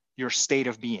on your state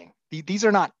of being. These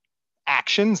are not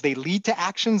actions. They lead to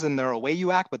actions and they're a way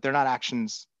you act, but they're not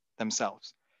actions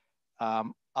themselves.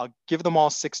 I'll give them all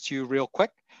 6 to you real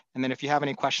quick. And then if you have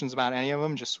any questions about any of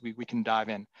them, just we can dive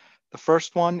in. The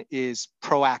first one is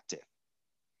proactive,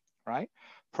 right?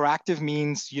 Proactive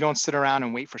means you don't sit around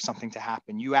and wait for something to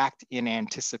happen. You act in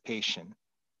anticipation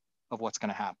of what's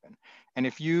going to happen. And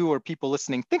if you or people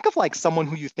listening, think of like someone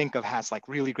who you think of has like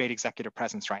really great executive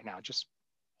presence right now. Just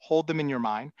hold them in your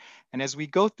mind. And as we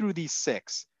go through these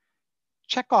 6,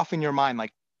 check off in your mind,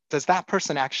 like, does that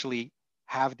person actually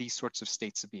have these sorts of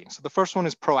states of being? So the first one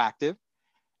is proactive,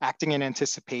 acting in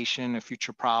anticipation of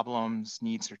future problems,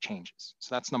 needs, or changes.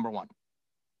 So that's number 1.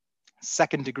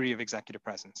 Second degree of executive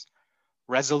presence,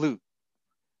 resolute.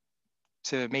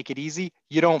 To make it easy,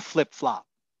 you don't flip-flop,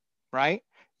 right?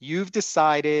 You've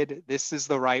decided this is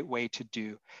the right way to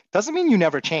do. Doesn't mean you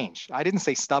never change. I didn't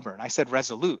say stubborn, I said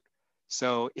resolute.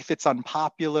 So if it's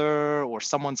unpopular or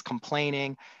someone's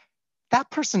complaining, that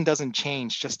person doesn't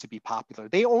change just to be popular.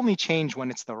 They only change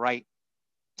when it's the right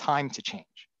time to change.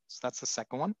 So that's the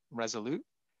second one, resolute.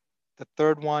 The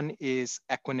third one is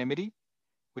equanimity,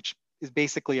 which is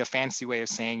basically a fancy way of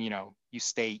saying, you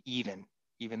stay even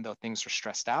though things are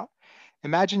stressed out.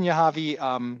 Imagine,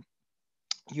 Yahavi,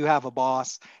 you have a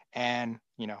boss and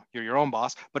you're your own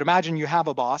boss, but imagine you have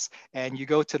a boss and you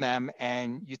go to them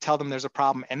and you tell them there's a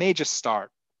problem and they just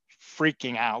start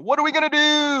freaking out. What are we going to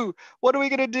do? What are we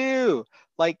going to do?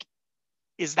 Like,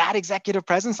 is that executive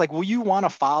presence? Like, will you want to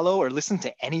follow or listen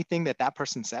to anything that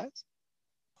person says?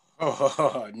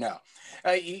 Oh, no.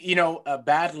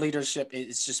 Bad leadership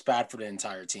is just bad for the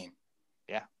entire team.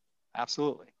 Yeah,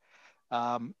 absolutely.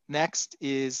 Next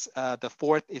is the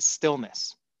fourth is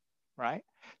stillness, right?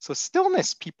 So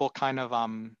stillness, people kind of,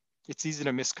 it's easy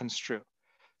to misconstrue.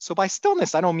 So by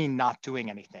stillness, I don't mean not doing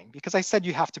anything, because I said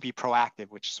you have to be proactive,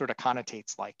 which sort of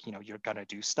connotates like, you're going to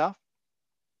do stuff.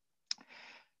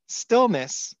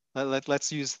 Stillness,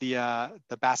 let's use the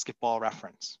basketball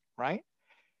reference, right?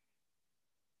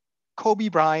 Kobe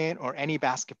Bryant or any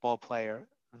basketball player,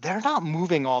 they're not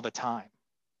moving all the time,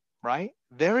 right?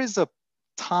 There is a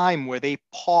time where they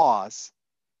pause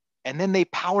and then they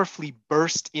powerfully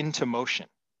burst into motion,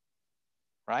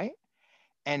 right?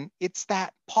 And it's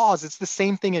that pause. It's the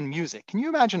same thing in music. Can you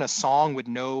imagine a song with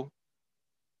no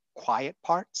quiet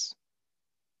parts,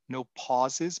 no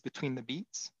pauses between the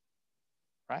beats,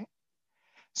 right?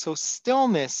 So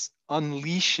stillness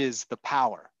unleashes the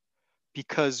power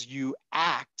because you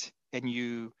act and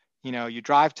you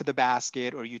drive to the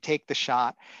basket or you take the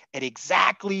shot at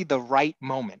exactly the right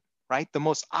moment, right? The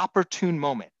most opportune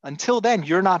moment. Until then,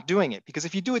 you're not doing it, because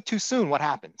if you do it too soon, what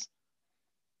happens?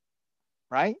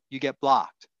 Right? You get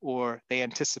blocked, or they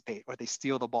anticipate, or they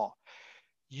steal the ball.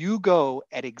 You go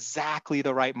at exactly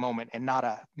the right moment and not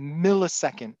a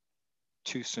millisecond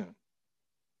too soon.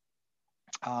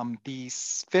 The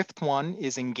fifth one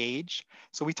is engage.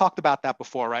 So we talked about that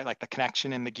before, right? Like the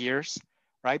connection and the gears,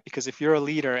 right? Because if you're a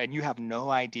leader and you have no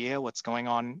idea what's going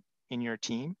on in your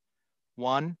team,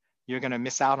 one, you're going to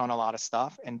miss out on a lot of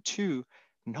stuff. And two,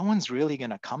 no one's really going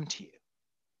to come to you,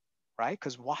 right?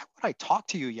 Because why would I talk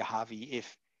to you, Yahavi,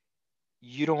 if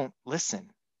you don't listen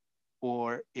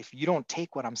or if you don't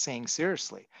take what I'm saying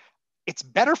seriously? It's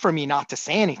better for me not to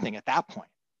say anything at that point,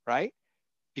 right?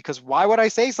 Because why would I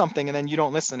say something and then you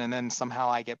don't listen and then somehow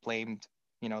I get blamed,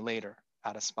 later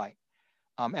out of spite.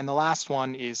 And the last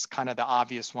one is kind of the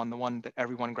obvious one, the one that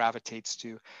everyone gravitates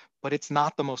to, but it's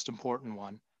not the most important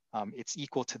one. It's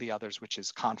equal to the others, which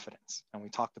is confidence. And we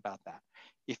talked about that.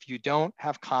 If you don't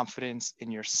have confidence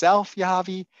in yourself,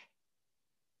 Yahavi,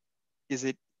 is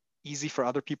it easy for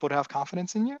other people to have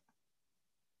confidence in you?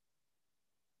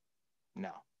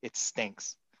 No, it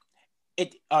stinks.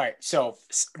 All right. So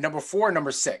number 4,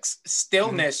 number 6,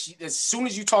 stillness. Mm-hmm. As soon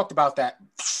as you talked about that,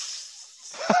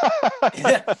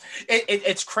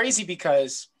 it's crazy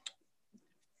because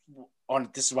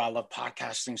this is why I love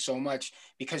podcasting so much,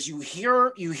 because you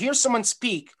hear someone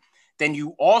speak, then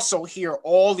you also hear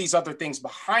all these other things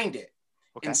behind it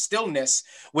in stillness,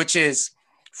 which is,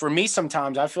 for me,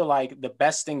 sometimes I feel like the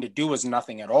best thing to do is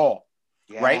nothing at all,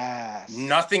 right?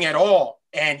 Nothing at all.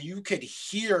 And you could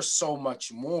hear so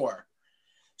much more.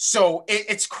 So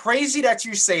it's crazy that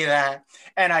you say that.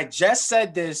 And I just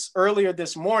said this earlier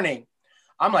this morning.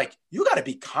 I'm like, you got to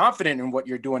be confident in what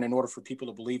you're doing in order for people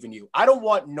to believe in you. I don't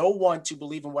want no one to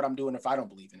believe in what I'm doing if I don't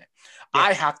believe in it. Yeah.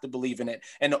 I have to believe in it.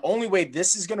 And the only way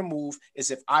this is going to move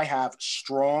is if I have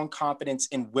strong confidence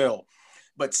and will.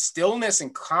 But stillness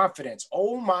and confidence,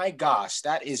 oh my gosh,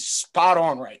 that is spot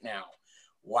on right now.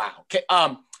 Wow. Okay.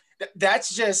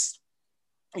 That's just,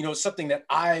 something that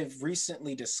I've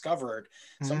recently discovered.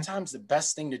 Mm-hmm. Sometimes the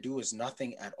best thing to do is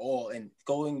nothing at all. And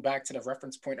going back to the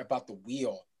reference point about the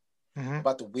wheel,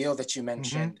 about the wheel that you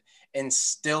mentioned, and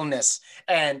stillness.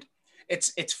 And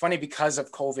it's funny because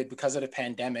of COVID, because of the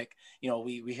pandemic,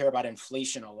 we hear about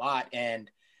inflation a lot. And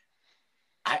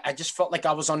I just felt like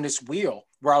I was on this wheel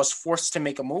where I was forced to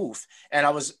make a move and I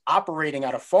was operating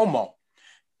out of FOMO.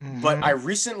 But I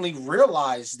recently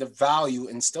realized the value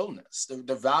in stillness,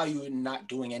 the value in not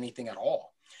doing anything at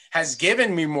all has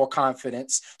given me more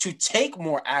confidence to take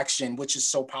more action, which is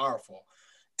so powerful.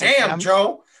 Damn,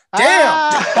 Joe.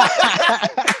 Damn.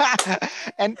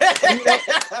 And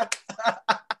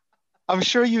I'm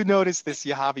sure you noticed this,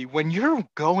 Yahavi. When you're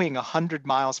going 100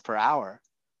 miles per hour,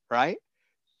 right?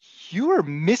 You are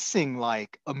missing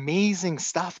like amazing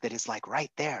stuff that is like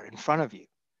right there in front of you.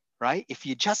 Right? If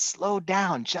you just slow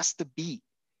down just a beat,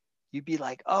 you'd be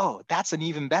like, oh, that's an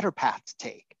even better path to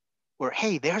take. Or,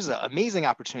 hey, there's an amazing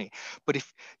opportunity. But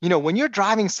if, when you're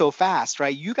driving so fast,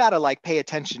 right, you got to like pay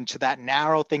attention to that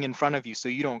narrow thing in front of you so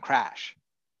you don't crash,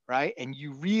 right? And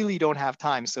you really don't have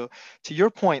time. So to your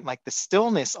point, like the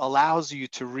stillness allows you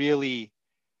to really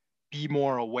be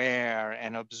more aware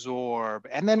and absorb.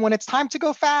 And then when it's time to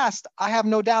go fast, I have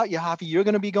no doubt, Yahavi, you're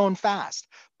going to be going fast,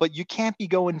 but you can't be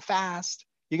going fast.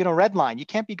 You're going to redline. You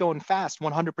can't be going fast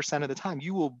 100% of the time.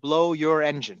 You will blow your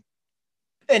engine.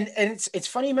 And it's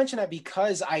funny you mention that,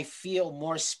 because I feel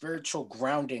more spiritual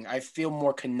grounding. I feel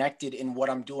more connected in what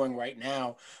I'm doing right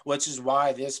now, which is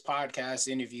why this podcast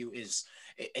interview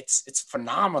it's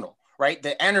phenomenal, right?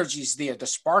 The energy's there, the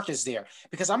spark is there,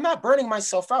 because I'm not burning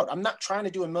myself out. I'm not trying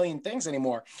to do a million things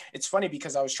anymore. It's funny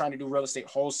because I was trying to do real estate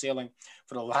wholesaling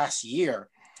for the last year,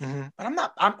 but I'm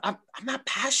not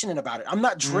passionate about it. I'm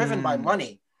not driven by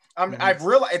money. I've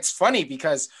realized, it's funny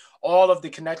because all of the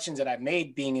connections that I've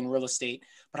made being in real estate,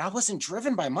 but I wasn't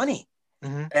driven by money.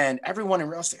 And everyone in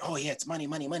real estate, oh yeah, it's money,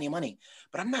 money, money, money.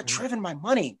 But I'm not driven by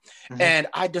money. And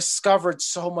I discovered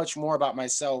so much more about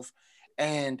myself,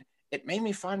 and it made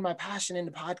me find my passion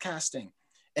into podcasting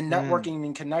and networking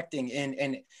and connecting,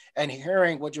 and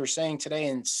hearing what you're saying today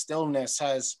in stillness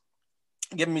has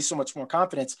given me so much more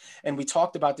confidence. And we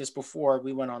talked about this before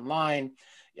we went online.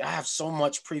 I have so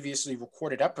much previously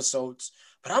recorded episodes,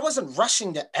 but I wasn't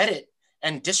rushing to edit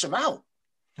and dish them out.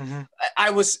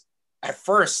 I was, at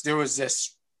first, there was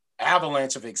this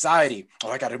avalanche of anxiety.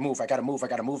 Oh, I got to move.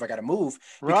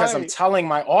 Because I'm telling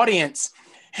my audience,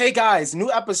 hey guys,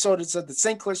 new episodes of the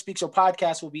St. Clair Speak Show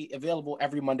podcast will be available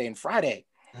every Monday and Friday.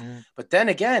 But then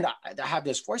again, I have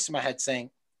this voice in my head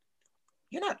saying,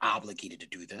 you're not obligated to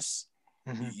do this.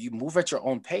 You move at your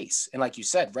own pace. And like you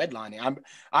said, redlining.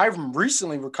 I've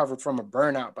recently recovered from a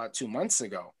burnout about 2 months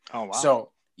ago. Oh, wow.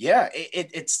 So yeah,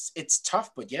 it's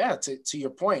tough, but yeah, to your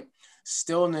point,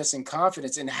 stillness and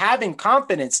confidence, and having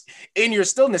confidence in your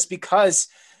stillness, because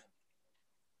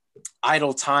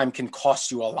idle time can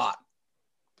cost you a lot.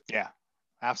 Yeah,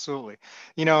 absolutely.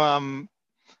 You know,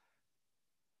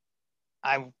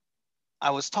 I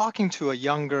was talking to a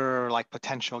younger, like,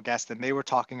 potential guest, and they were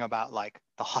talking about like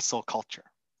the hustle culture,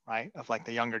 right? Of like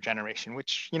the younger generation,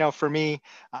 which, you know, for me,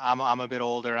 I'm a bit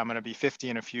older. I'm going to be 50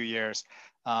 in a few years.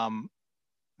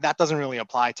 That doesn't really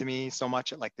apply to me so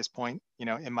much at like this point, you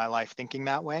know, in my life, thinking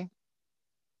that way.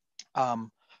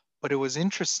 But it was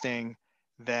interesting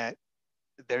that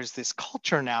there's this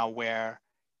culture now where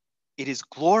it is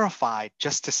glorified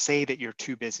just to say that you're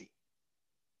too busy.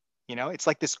 You know, it's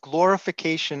like this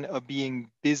glorification of being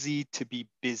busy to be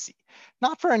busy,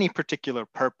 not for any particular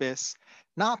purpose,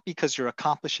 not because you're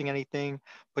accomplishing anything,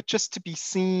 but just to be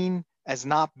seen as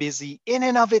not busy in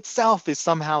and of itself is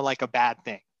somehow like a bad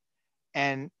thing.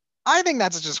 And I think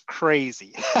that's just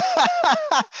crazy,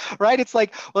 right? It's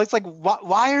like, well, it's like,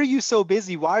 why are you so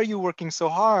busy? Why are you working so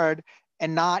hard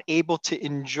and not able to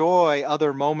enjoy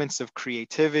other moments of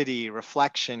creativity,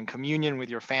 reflection, communion with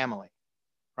your family?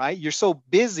 Right? You're so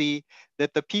busy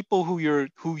that the people who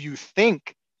you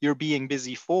think you're being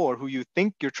busy for, who you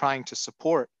think you're trying to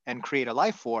support and create a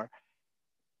life for,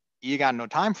 you got no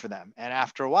time for them. And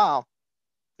after a while,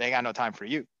 they got no time for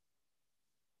you.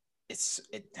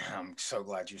 I'm so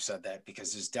glad you said that,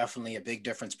 because there's definitely a big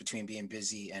difference between being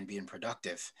busy and being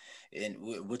productive, and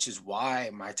which is why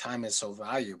my time is so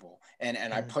valuable.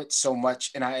 And I put so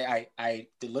much, and I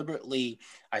deliberately,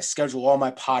 I schedule all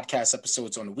my podcast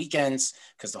episodes on the weekends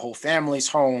because the whole family's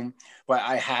home. But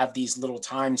I have these little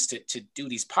times to do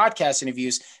these podcast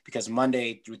interviews, because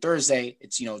Monday through Thursday,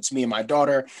 it's me and my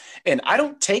daughter, and I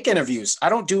don't take interviews. I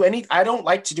don't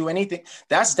like to do anything.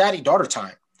 That's daddy-daughter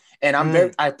time. And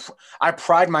I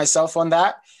pride myself on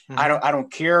that. I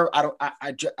don't care.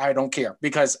 I don't care,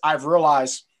 because I've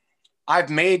realized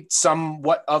I've made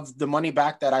somewhat of the money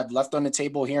back that I've left on the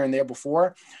table here and there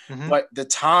before, but the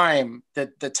time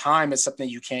is something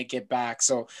you can't get back.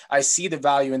 So I see the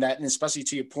value in that. And especially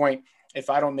to your point, if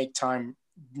I don't make time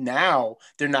now,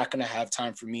 they're not going to have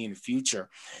time for me in the future.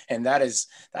 And that's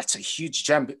a huge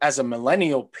gem. As a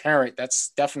millennial parent, that's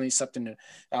definitely something that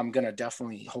I'm going to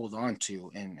definitely hold on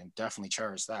to, and definitely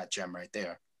cherish that gem right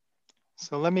there.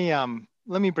 So let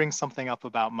me bring something up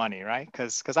about money, right?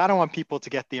 Because I don't want people to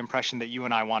get the impression that you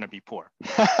and I want to be poor.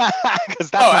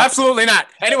 Absolutely not.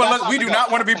 We do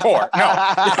not want to be poor. No.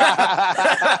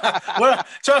 Well,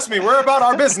 trust me, we're about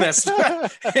our business.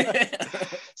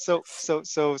 So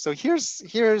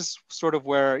here's sort of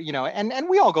where, you know, and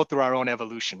we all go through our own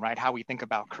evolution, right? How we think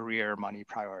about career, money,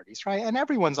 priorities, right? And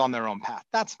everyone's on their own path.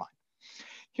 That's fine.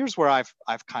 Here's where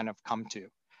I've kind of come to.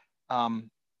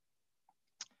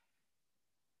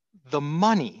 The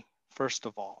money, first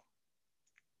of all,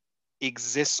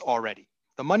 exists already.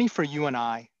 The money for you and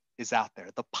I is out there.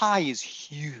 The pie is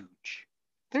huge.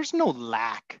 There's no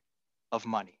lack of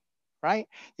money, right?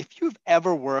 If you've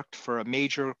ever worked for a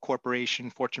major corporation,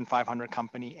 Fortune 500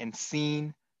 company, and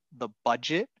seen the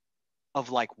budget of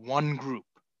like one group,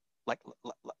 like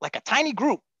like a tiny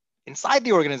group inside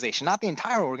the organization, not the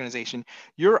entire organization,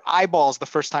 your eyeballs the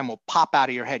first time will pop out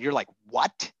of your head. You're like,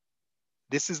 what?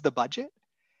 This is the budget?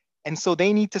 And so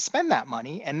they need to spend that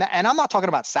money. And I'm not talking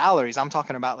about salaries. I'm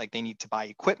talking about like they need to buy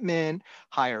equipment,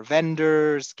 hire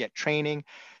vendors, get training.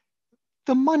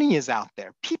 The money is out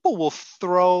there. People will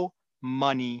throw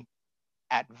money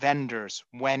at vendors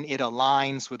when it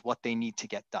aligns with what they need to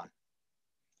get done,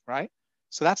 right?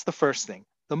 So that's the first thing.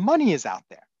 The money is out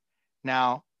there.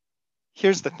 Now,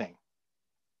 here's the thing.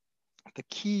 The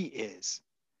key is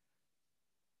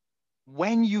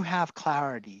when you have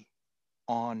clarity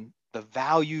on the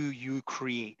value you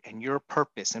create and your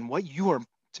purpose and what you are,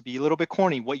 to be a little bit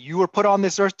corny, what you were put on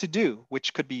this earth to do,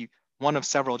 which could be one of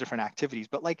several different activities,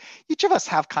 but like each of us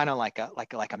have kind of like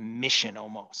a mission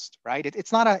almost, right?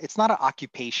 It's not an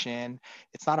occupation,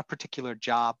 it's not a particular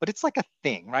job, but it's like a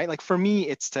thing, right? Like for me,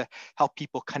 it's to help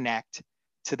people connect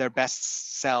to their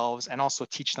best selves and also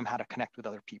teach them how to connect with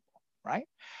other people, right?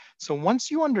 So once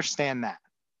you understand that,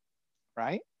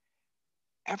 right,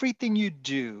 everything you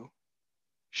do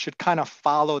should kind of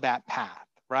follow that path,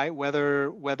 right?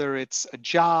 Whether it's a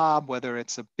job, whether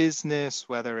it's a business,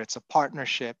 whether it's a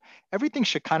partnership, everything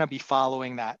should kind of be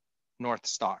following that North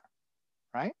Star,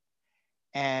 right?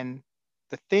 And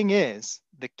the thing is,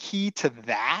 the key to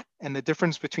that and the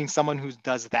difference between someone who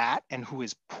does that and who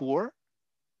is poor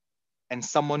and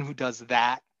someone who does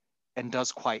that and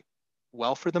does quite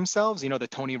well for themselves, the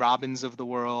Tony Robbins of the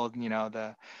world,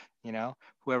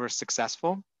 whoever's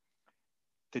successful,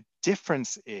 the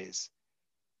difference is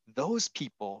those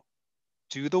people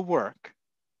do the work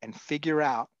and figure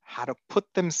out how to put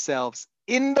themselves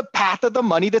in the path of the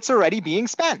money that's already being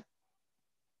spent.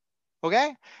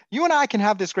 Okay? You and I can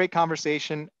have this great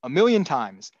conversation a million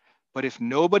times, but if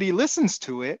nobody listens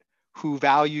to it who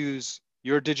values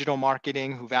your digital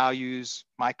marketing, who values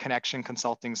my connection,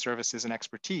 consulting services, and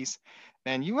expertise,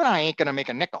 then you and I ain't going to make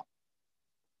a nickel,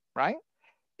 right?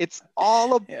 It's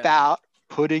all about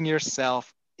putting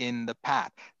yourself in the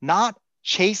path, not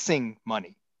chasing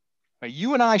money. Right?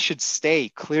 You and I should stay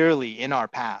clearly in our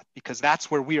path because that's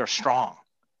where we are strong,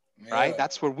 right?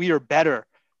 That's where we are better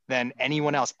than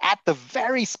anyone else at the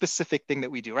very specific thing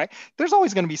that we do, right? There's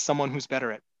always going to be someone who's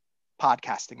better at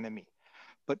podcasting than me,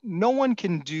 but no one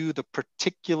can do the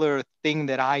particular thing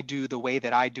that I do the way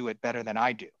that I do it better than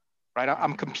I do, right?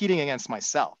 I'm competing against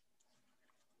myself.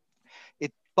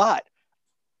 But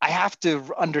I have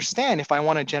to understand if I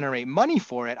want to generate money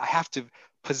for it, I have to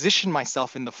position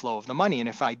myself in the flow of the money. And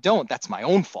if I don't, that's my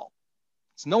own fault.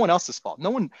 It's no one else's fault.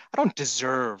 I don't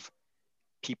deserve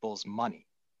people's money,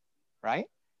 right?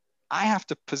 I have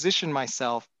to position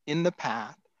myself in the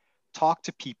path, talk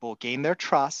to people, gain their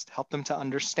trust, help them to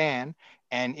understand.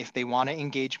 And if they want to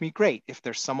engage me, great. If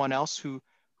there's someone else who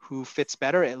fits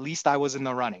better, at least I was in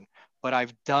the running. But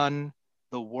I've done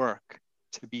the work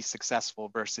to be successful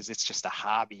versus it's just a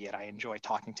hobby and I enjoy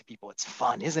talking to people. It's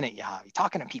fun, isn't it, Yahavi?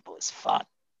 Talking to people is fun.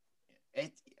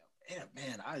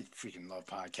 Man, I freaking love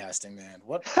podcasting, man.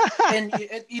 What? And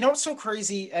it's so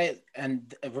crazy.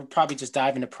 And we'll probably just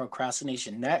dive into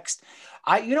procrastination next.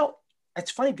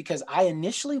 It's funny because I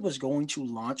initially was going to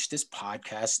launch this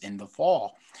podcast in the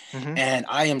fall, and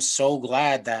I am so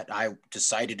glad that I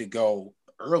decided to go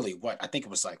early. I think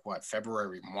it was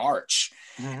February, March,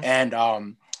 and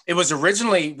we was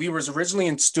originally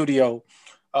in studio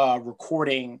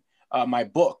recording my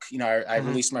book. I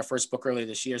released my first book earlier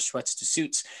this year, Sweats to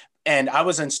Suits. And I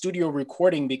was in studio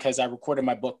recording because I recorded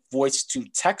my book voice to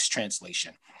text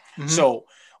translation. So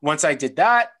once I did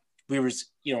that, we were,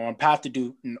 on path to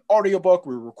do an audiobook.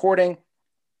 We were recording.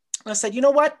 And I said, you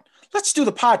know what? Let's do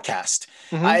the podcast.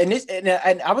 And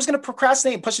I was going to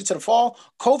procrastinate and push it to the fall.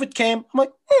 COVID came. I'm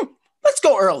like, let's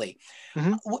go early.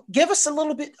 Give us a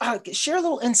little bit, share a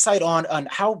little insight on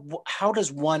how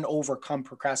does one overcome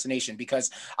procrastination?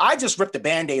 Because I just ripped the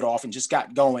Band-Aid off and just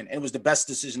got going. And it was the best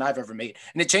decision I've ever made.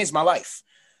 And it changed my life.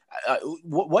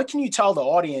 What can you tell the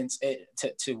audience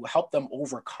to help them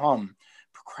overcome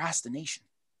procrastination?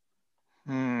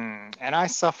 And I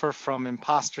suffer from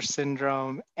imposter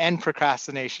syndrome and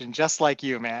procrastination, just like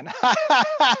you, man.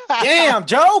 Damn,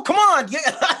 Joe, come on.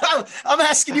 I'm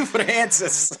asking you for the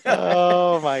answers.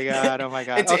 Oh my God.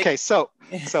 Okay, so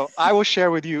I will share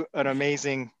with you an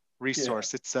amazing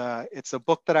resource. Yeah. It's a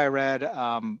book that I read,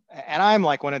 and I'm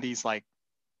like one of these like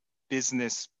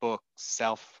business book,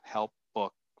 self-help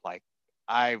book. Like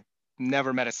I've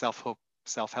never met a self-help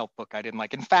book I didn't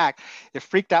like. In fact, it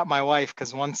freaked out my wife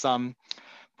because once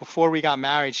before we got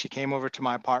married, she came over to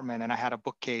my apartment and I had a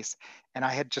bookcase and I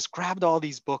had just grabbed all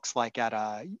these books like at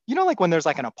a, like when there's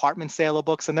like an apartment sale of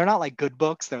books and they're not like good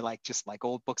books, they're like just like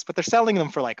old books, but they're selling them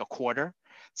for like a quarter.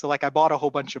 So like I bought a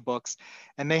whole bunch of books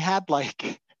and they had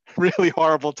like really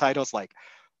horrible titles like,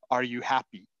 Are You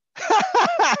Happy?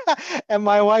 And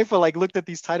my wife like looked at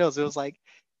these titles. It was like,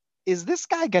 is this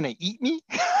guy gonna eat me?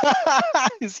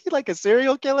 Is he like a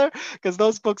serial killer? Because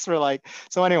those books were like,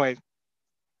 so anyway,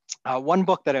 one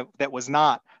book that was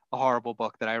not a horrible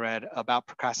book that I read about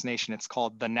procrastination, it's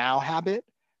called The Now Habit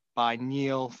by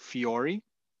Neil Fiore.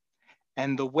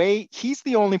 And the way, he's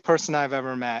the only person I've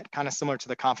ever met, kind of similar to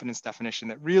the confidence definition,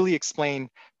 that really explained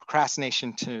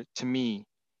procrastination to me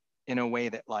in a way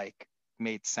that like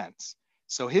made sense.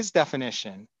 So his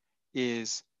definition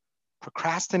is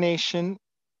procrastination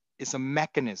is a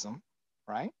mechanism,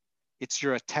 right? It's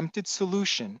your attempted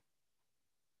solution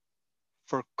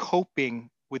for coping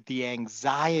with the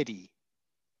anxiety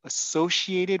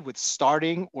associated with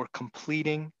starting or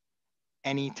completing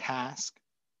any task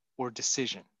or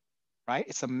decision, right?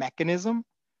 It's a mechanism.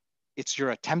 It's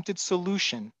your attempted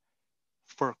solution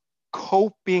for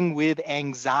coping with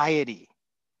anxiety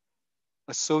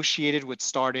associated with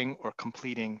starting or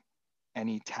completing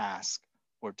any task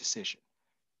or decision.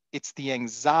 It's the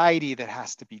anxiety that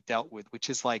has to be dealt with, which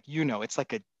is like, it's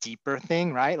like a deeper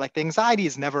thing, right? Like the anxiety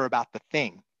is never about the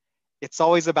thing. It's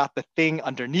always about the thing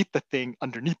underneath the thing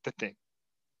underneath the thing.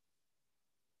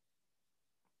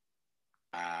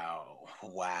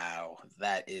 Wow.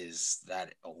 That is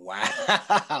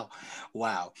wow.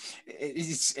 Wow.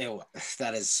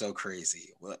 That is so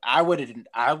crazy. I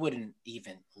wouldn't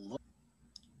even look.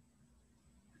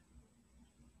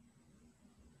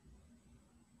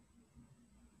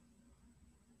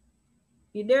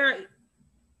 You there,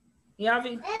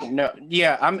 Yavi? No,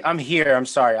 yeah, I'm here. I'm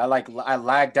sorry. I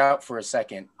lagged out for a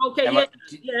second. Okay, yeah,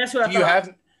 that's what I thought.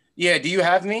 Do you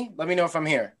have me? Let me know if I'm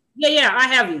here. Yeah, I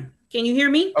have you. Can you hear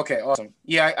me? Okay, awesome.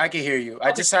 Yeah, I can hear you.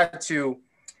 Okay.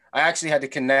 I actually had to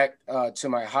connect to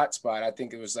my hotspot. I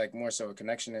think it was like more so a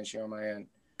connection issue on my end.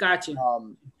 Gotcha.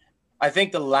 I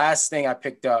think the last thing I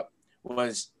picked up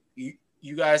was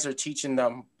you guys are teaching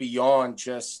them beyond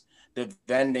just the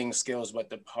vending skills, but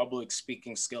the public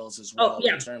speaking skills as well.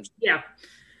 In terms of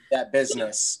that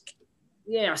business.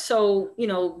 Yeah. So,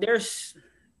 there's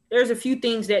a few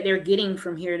things that they're getting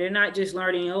from here. They're not just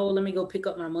learning, let me go pick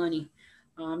up my money.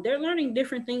 They're learning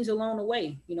different things along the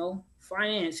way,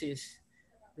 finances,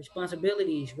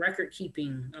 responsibilities, record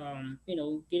keeping,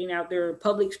 getting out there,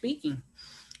 public speaking.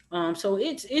 So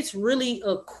it's really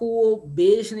a cool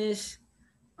business.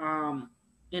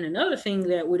 And another thing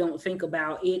that we don't think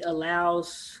about, it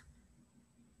allows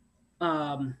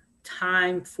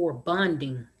time for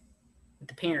bonding with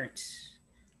the parents.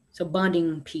 It's a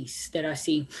bonding piece that I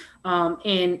see.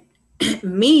 And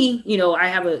me, I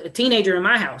have a teenager in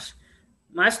my house.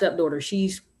 My stepdaughter,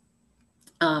 she's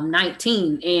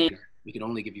 19, and we can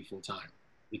only give you full time.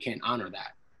 We can't honor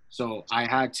that. So I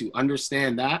had to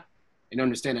understand that and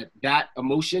understand that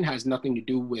emotion has nothing to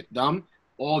do with them,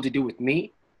 all to do with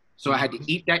me. So I had to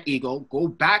eat that ego, go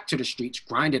back to the streets,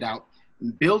 grind it out,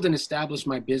 and build and establish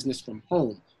my business from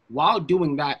home. While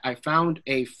doing that, I found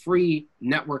a free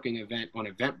networking event on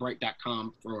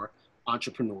eventbrite.com for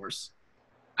entrepreneurs.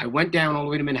 I went down all the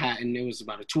way to Manhattan. It was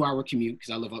about a 2-hour commute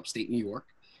because I live upstate New York.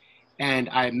 And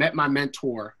I met my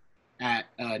mentor at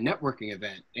a networking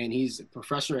event. And he's a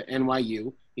professor at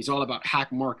NYU. He's all about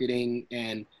hack marketing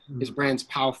and his brand's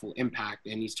powerful impact.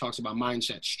 And he talks about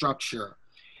mindset, structure,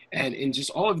 and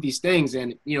just all of these things.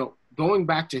 And, going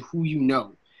back to who you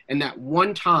know, and that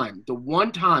the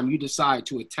one time you decide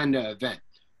to attend an event,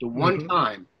 the one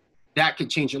time that could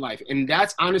change your life. And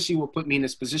that's honestly what put me in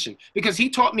this position, because he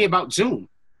taught me about Zoom.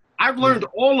 I've learned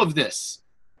all of this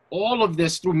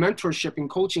through mentorship and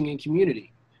coaching and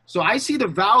community. So I see the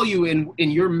value in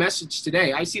your message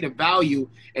today. I see the value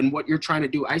in what you're trying to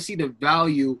do. I see the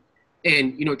value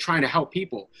in, trying to help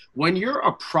people. When you're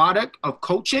a product of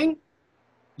coaching,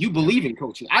 you believe in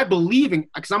coaching. I believe in,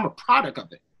 because I'm a product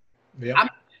of it. Yeah.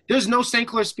 There's no St.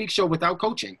 Clair Speak Show without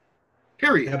coaching.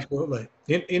 Period. Absolutely.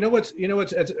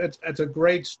 It's a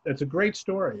great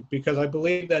story, because I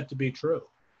believe that to be true.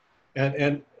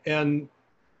 And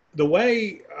the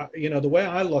way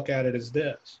I look at it is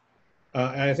this.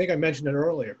 And I think I mentioned it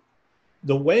earlier.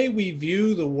 The way we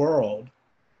view the world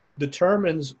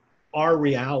determines our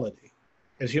reality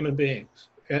as human beings.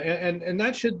 And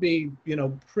that should be,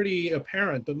 pretty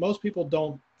apparent, but most people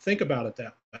don't think about it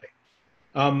that way.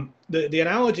 The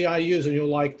analogy I use, and you'll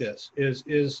like this,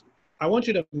 is I want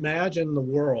you to imagine the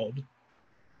world,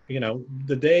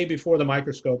 the day before the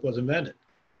microscope was invented,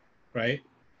 right?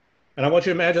 And I want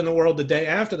you to imagine the world the day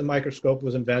after the microscope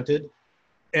was invented.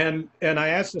 And I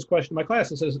asked this question in my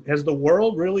class. It says, has the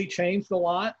world really changed a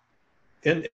lot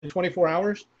in 24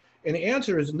 hours? And the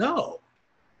answer is no.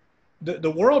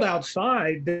 The world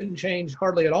outside didn't change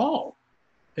hardly at all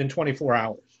in 24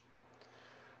 hours.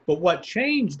 But what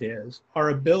changed is our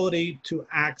ability to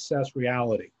access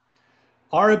reality,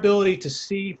 our ability to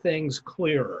see things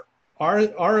clearer,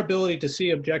 our ability to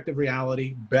see objective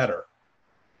reality better.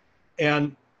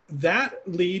 And that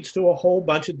leads to a whole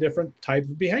bunch of different types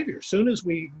of behavior. As soon as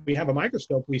we have a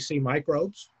microscope, we see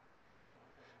microbes.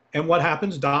 And what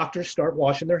happens? Doctors start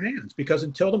washing their hands, because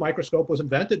until the microscope was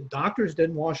invented, doctors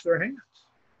didn't wash their hands,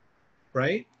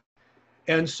 right?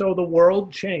 And so the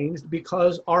world changed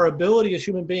because our ability as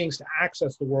human beings to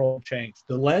access the world changed.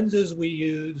 The lenses we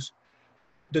use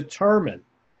determine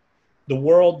the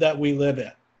world that we live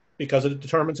in, because it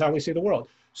determines how we see the world.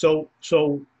 So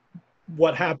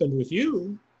what happened with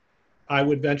you, I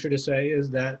would venture to say, is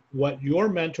that what your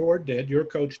mentor did, your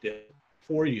coach did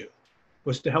for you,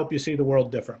 was to help you see the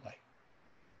world differently.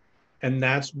 And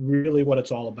that's really what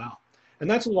it's all about. And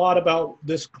that's a lot about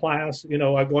this class. You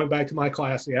know, I'm going back to my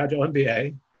class, the Agile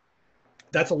MBA.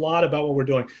 That's a lot about what we're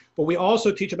doing. But we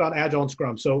also teach about Agile and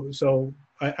Scrum. So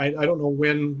I don't know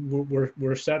when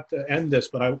we're set to end this,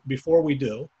 but before we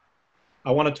do,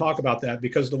 I want to talk about that,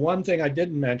 because the one thing I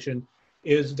didn't mention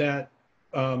is that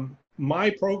my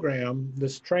program,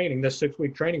 this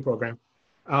 6-week training program,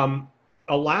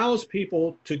 allows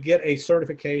people to get a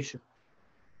certification.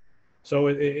 So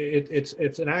it's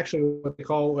an actually what they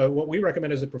call, what we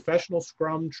recommend is a professional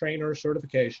Scrum trainer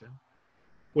certification,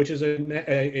 which is a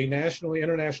nationally,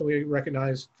 internationally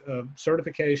recognized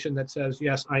certification that says,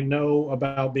 yes, I know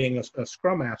about being a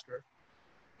Scrum Master.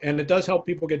 And it does help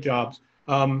people get jobs.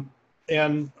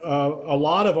 And a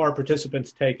lot of our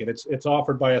participants take it. It's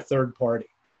offered by a third party.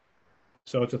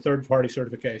 So it's a third party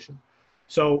certification.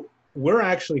 So we're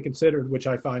actually considered, which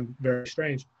I find very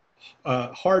strange,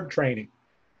 hard training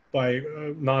by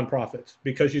nonprofits,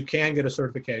 because you can get a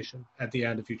certification at the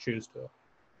end if you choose to.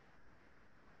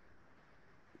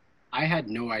 I had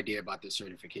no idea about the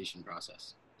certification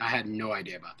process. I had no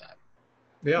idea about that.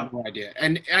 Yeah. No idea.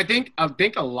 And I think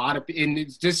a lot of, and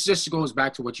this just goes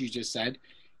back to what you just said.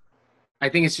 I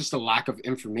think it's just a lack of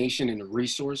information and the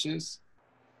resources,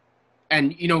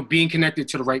 and, you know, being connected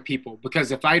to the right people.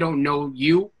 Because if I don't know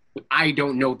you, I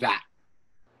don't know that.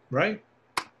 Right.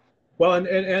 Well,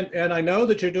 and I know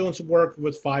that you're doing some work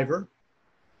with Fiverr,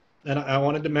 and I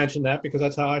wanted to mention that because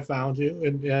that's how I found you.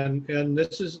 And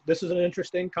this is an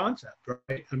interesting concept,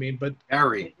 right? I mean,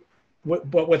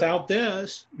 but without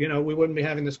this, you know, we wouldn't be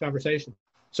having this conversation.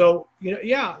 So, you know,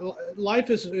 yeah,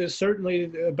 life is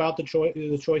certainly about the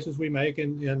choices we make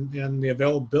and the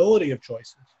availability of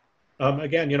choices.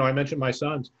 Again, you know, I mentioned my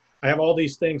sons. I have all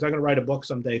these things. I'm going to write a book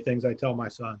someday, things I tell my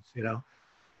sons, you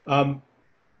know.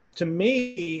 To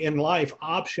me, in life,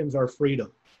 options are freedom.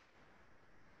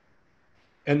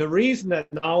 And the reason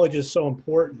that knowledge is so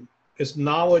important is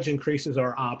knowledge increases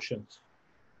our options,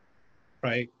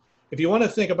 right? If you want to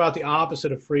think about the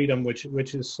opposite of freedom, which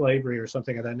is slavery or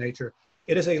something of that nature,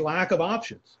 it is a lack of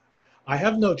options. I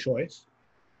have no choice.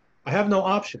 I have no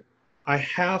option. I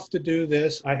have to do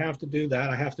this. I have to do that.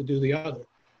 I have to do the other.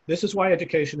 This is why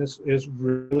education is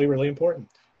really, really important,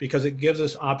 because it gives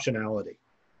us optionality.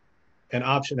 And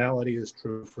optionality is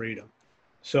true freedom.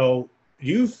 So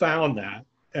you found that,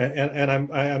 and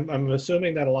I'm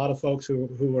assuming that a lot of folks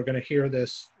who are going to hear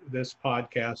this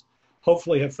podcast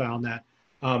hopefully have found that.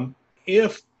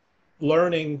 If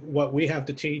learning what we have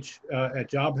to teach at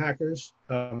Job Hackers,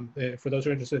 for those who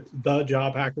are interested,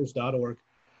 thejobhackers.org.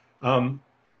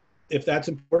 If that's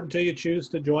important to you, choose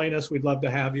to join us. We'd love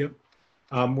to have you.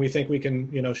 We think we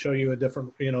can, you know, show you a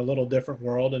different, you know, little different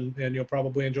world, and you'll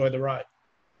probably enjoy the ride.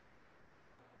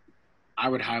 I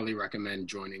would highly recommend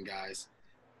joining, guys.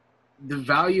 The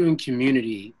value in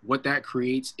community, what that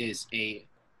creates is a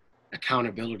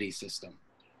accountability system,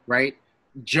 right?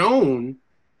 Joan,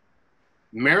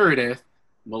 Meredith,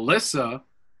 Melissa,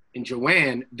 and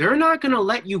Joanne, they're not going to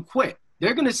let you quit.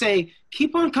 They're going to say,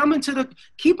 keep on coming to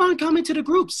the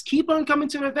groups, keep on coming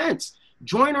to the events,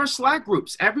 join our Slack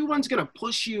groups. Everyone's going to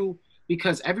push you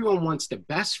because everyone wants the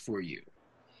best for you.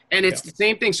 And it's the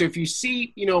same thing. So if you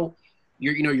see,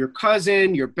 your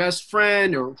cousin, your best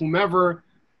friend, or whomever,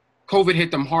 COVID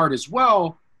hit them hard as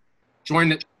well, join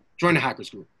the hackers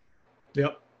group.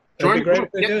 Yep. That'd be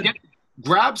great.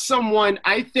 Grab someone.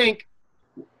 I'm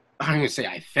going to say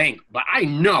I think, but I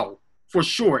know for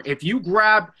sure if you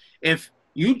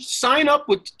sign up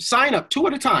 2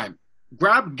 at a time,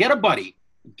 get a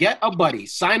buddy,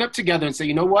 sign up together and say,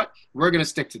 you know what? We're going to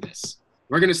stick to this.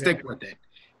 We're going to stick with it.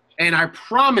 And I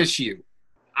promise you,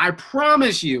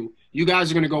 you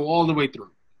guys are going to go all the way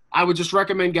through. I would just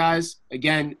recommend, guys,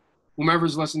 again,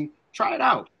 whomever's listening, try it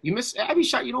out. You miss every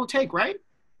shot you don't take, right?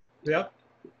 Yep.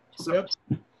 So Yep.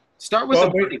 Start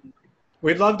with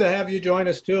we'd love to have you join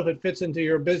us too if it fits into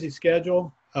your busy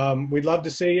schedule. We'd love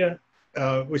to see you.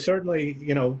 We certainly,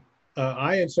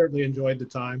 I certainly enjoyed the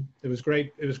time. It was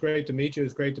great. It was great to meet you. It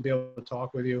was great to be able to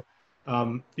talk with you.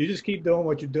 You just keep doing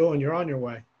what you're doing. You're on your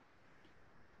way.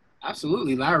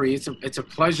 Absolutely, Larry. It's a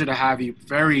pleasure to have you.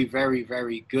 Very, very,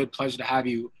 very good pleasure to have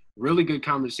you. Really good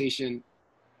conversation.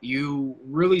 You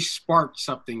really sparked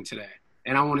something today,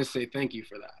 and I want to say thank you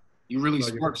for that. You really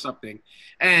sparked something,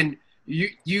 and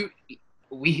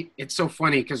it's so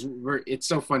funny because it's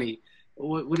so funny.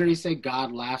 What did he say?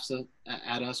 God laughs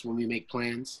at us when we make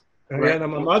plans. Right? Yeah,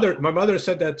 my mother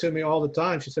said that to me all the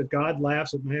time. She said, God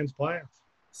laughs at man's plans.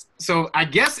 So I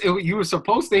guess you were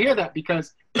supposed to hear that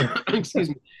because, excuse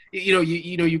me,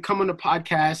 you come on the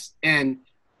podcast and,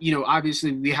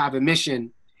 obviously we have a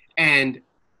mission, and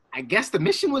I guess the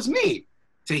mission was me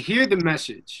to hear the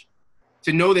message,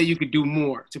 to know that you could do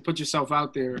more, to put yourself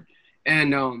out there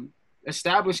and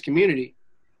establish community.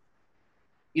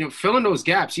 Fill in those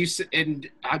gaps.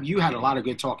 You had a lot of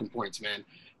good talking points, man.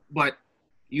 But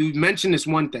you mentioned this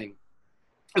one thing.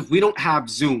 If we don't have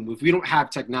Zoom, if we don't have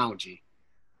technology,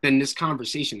 then this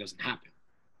conversation doesn't happen.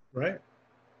 Right.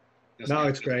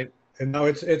 It's great. And no,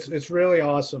 it's really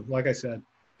awesome, like I said.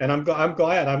 And I'm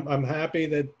glad. I'm happy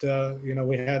that,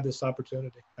 we had this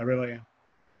opportunity. I really am.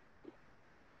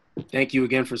 Thank you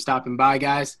again for stopping by,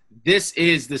 guys. This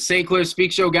is the St. Clair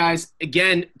Speak Show, guys.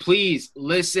 Again, please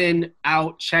listen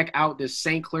out. Check out the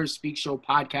St. Clair Speak Show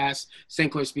podcast,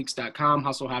 StclairSpeaks.com,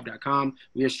 HustleHab.com.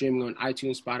 We are streaming on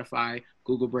iTunes, Spotify,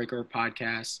 Google Breaker,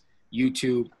 Podcasts,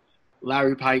 YouTube.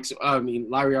 Larry R. Pikes.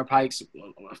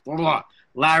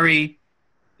 Larry,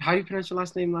 how do you pronounce your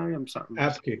last name, Larry? I'm sorry.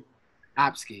 Apkes.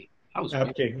 Apkes,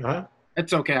 huh?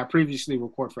 It's okay. I previously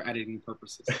record for editing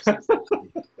purposes.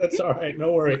 That's all right.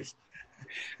 No worries.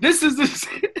 This is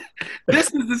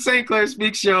the St. Clair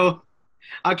Speak Show.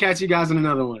 I'll catch you guys in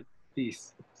another one.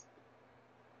 Peace.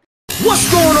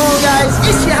 What's going on, guys?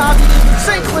 It's your hobby,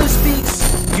 St. Clair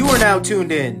Speaks. You are now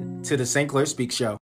tuned in to the St. Clair Speak Show.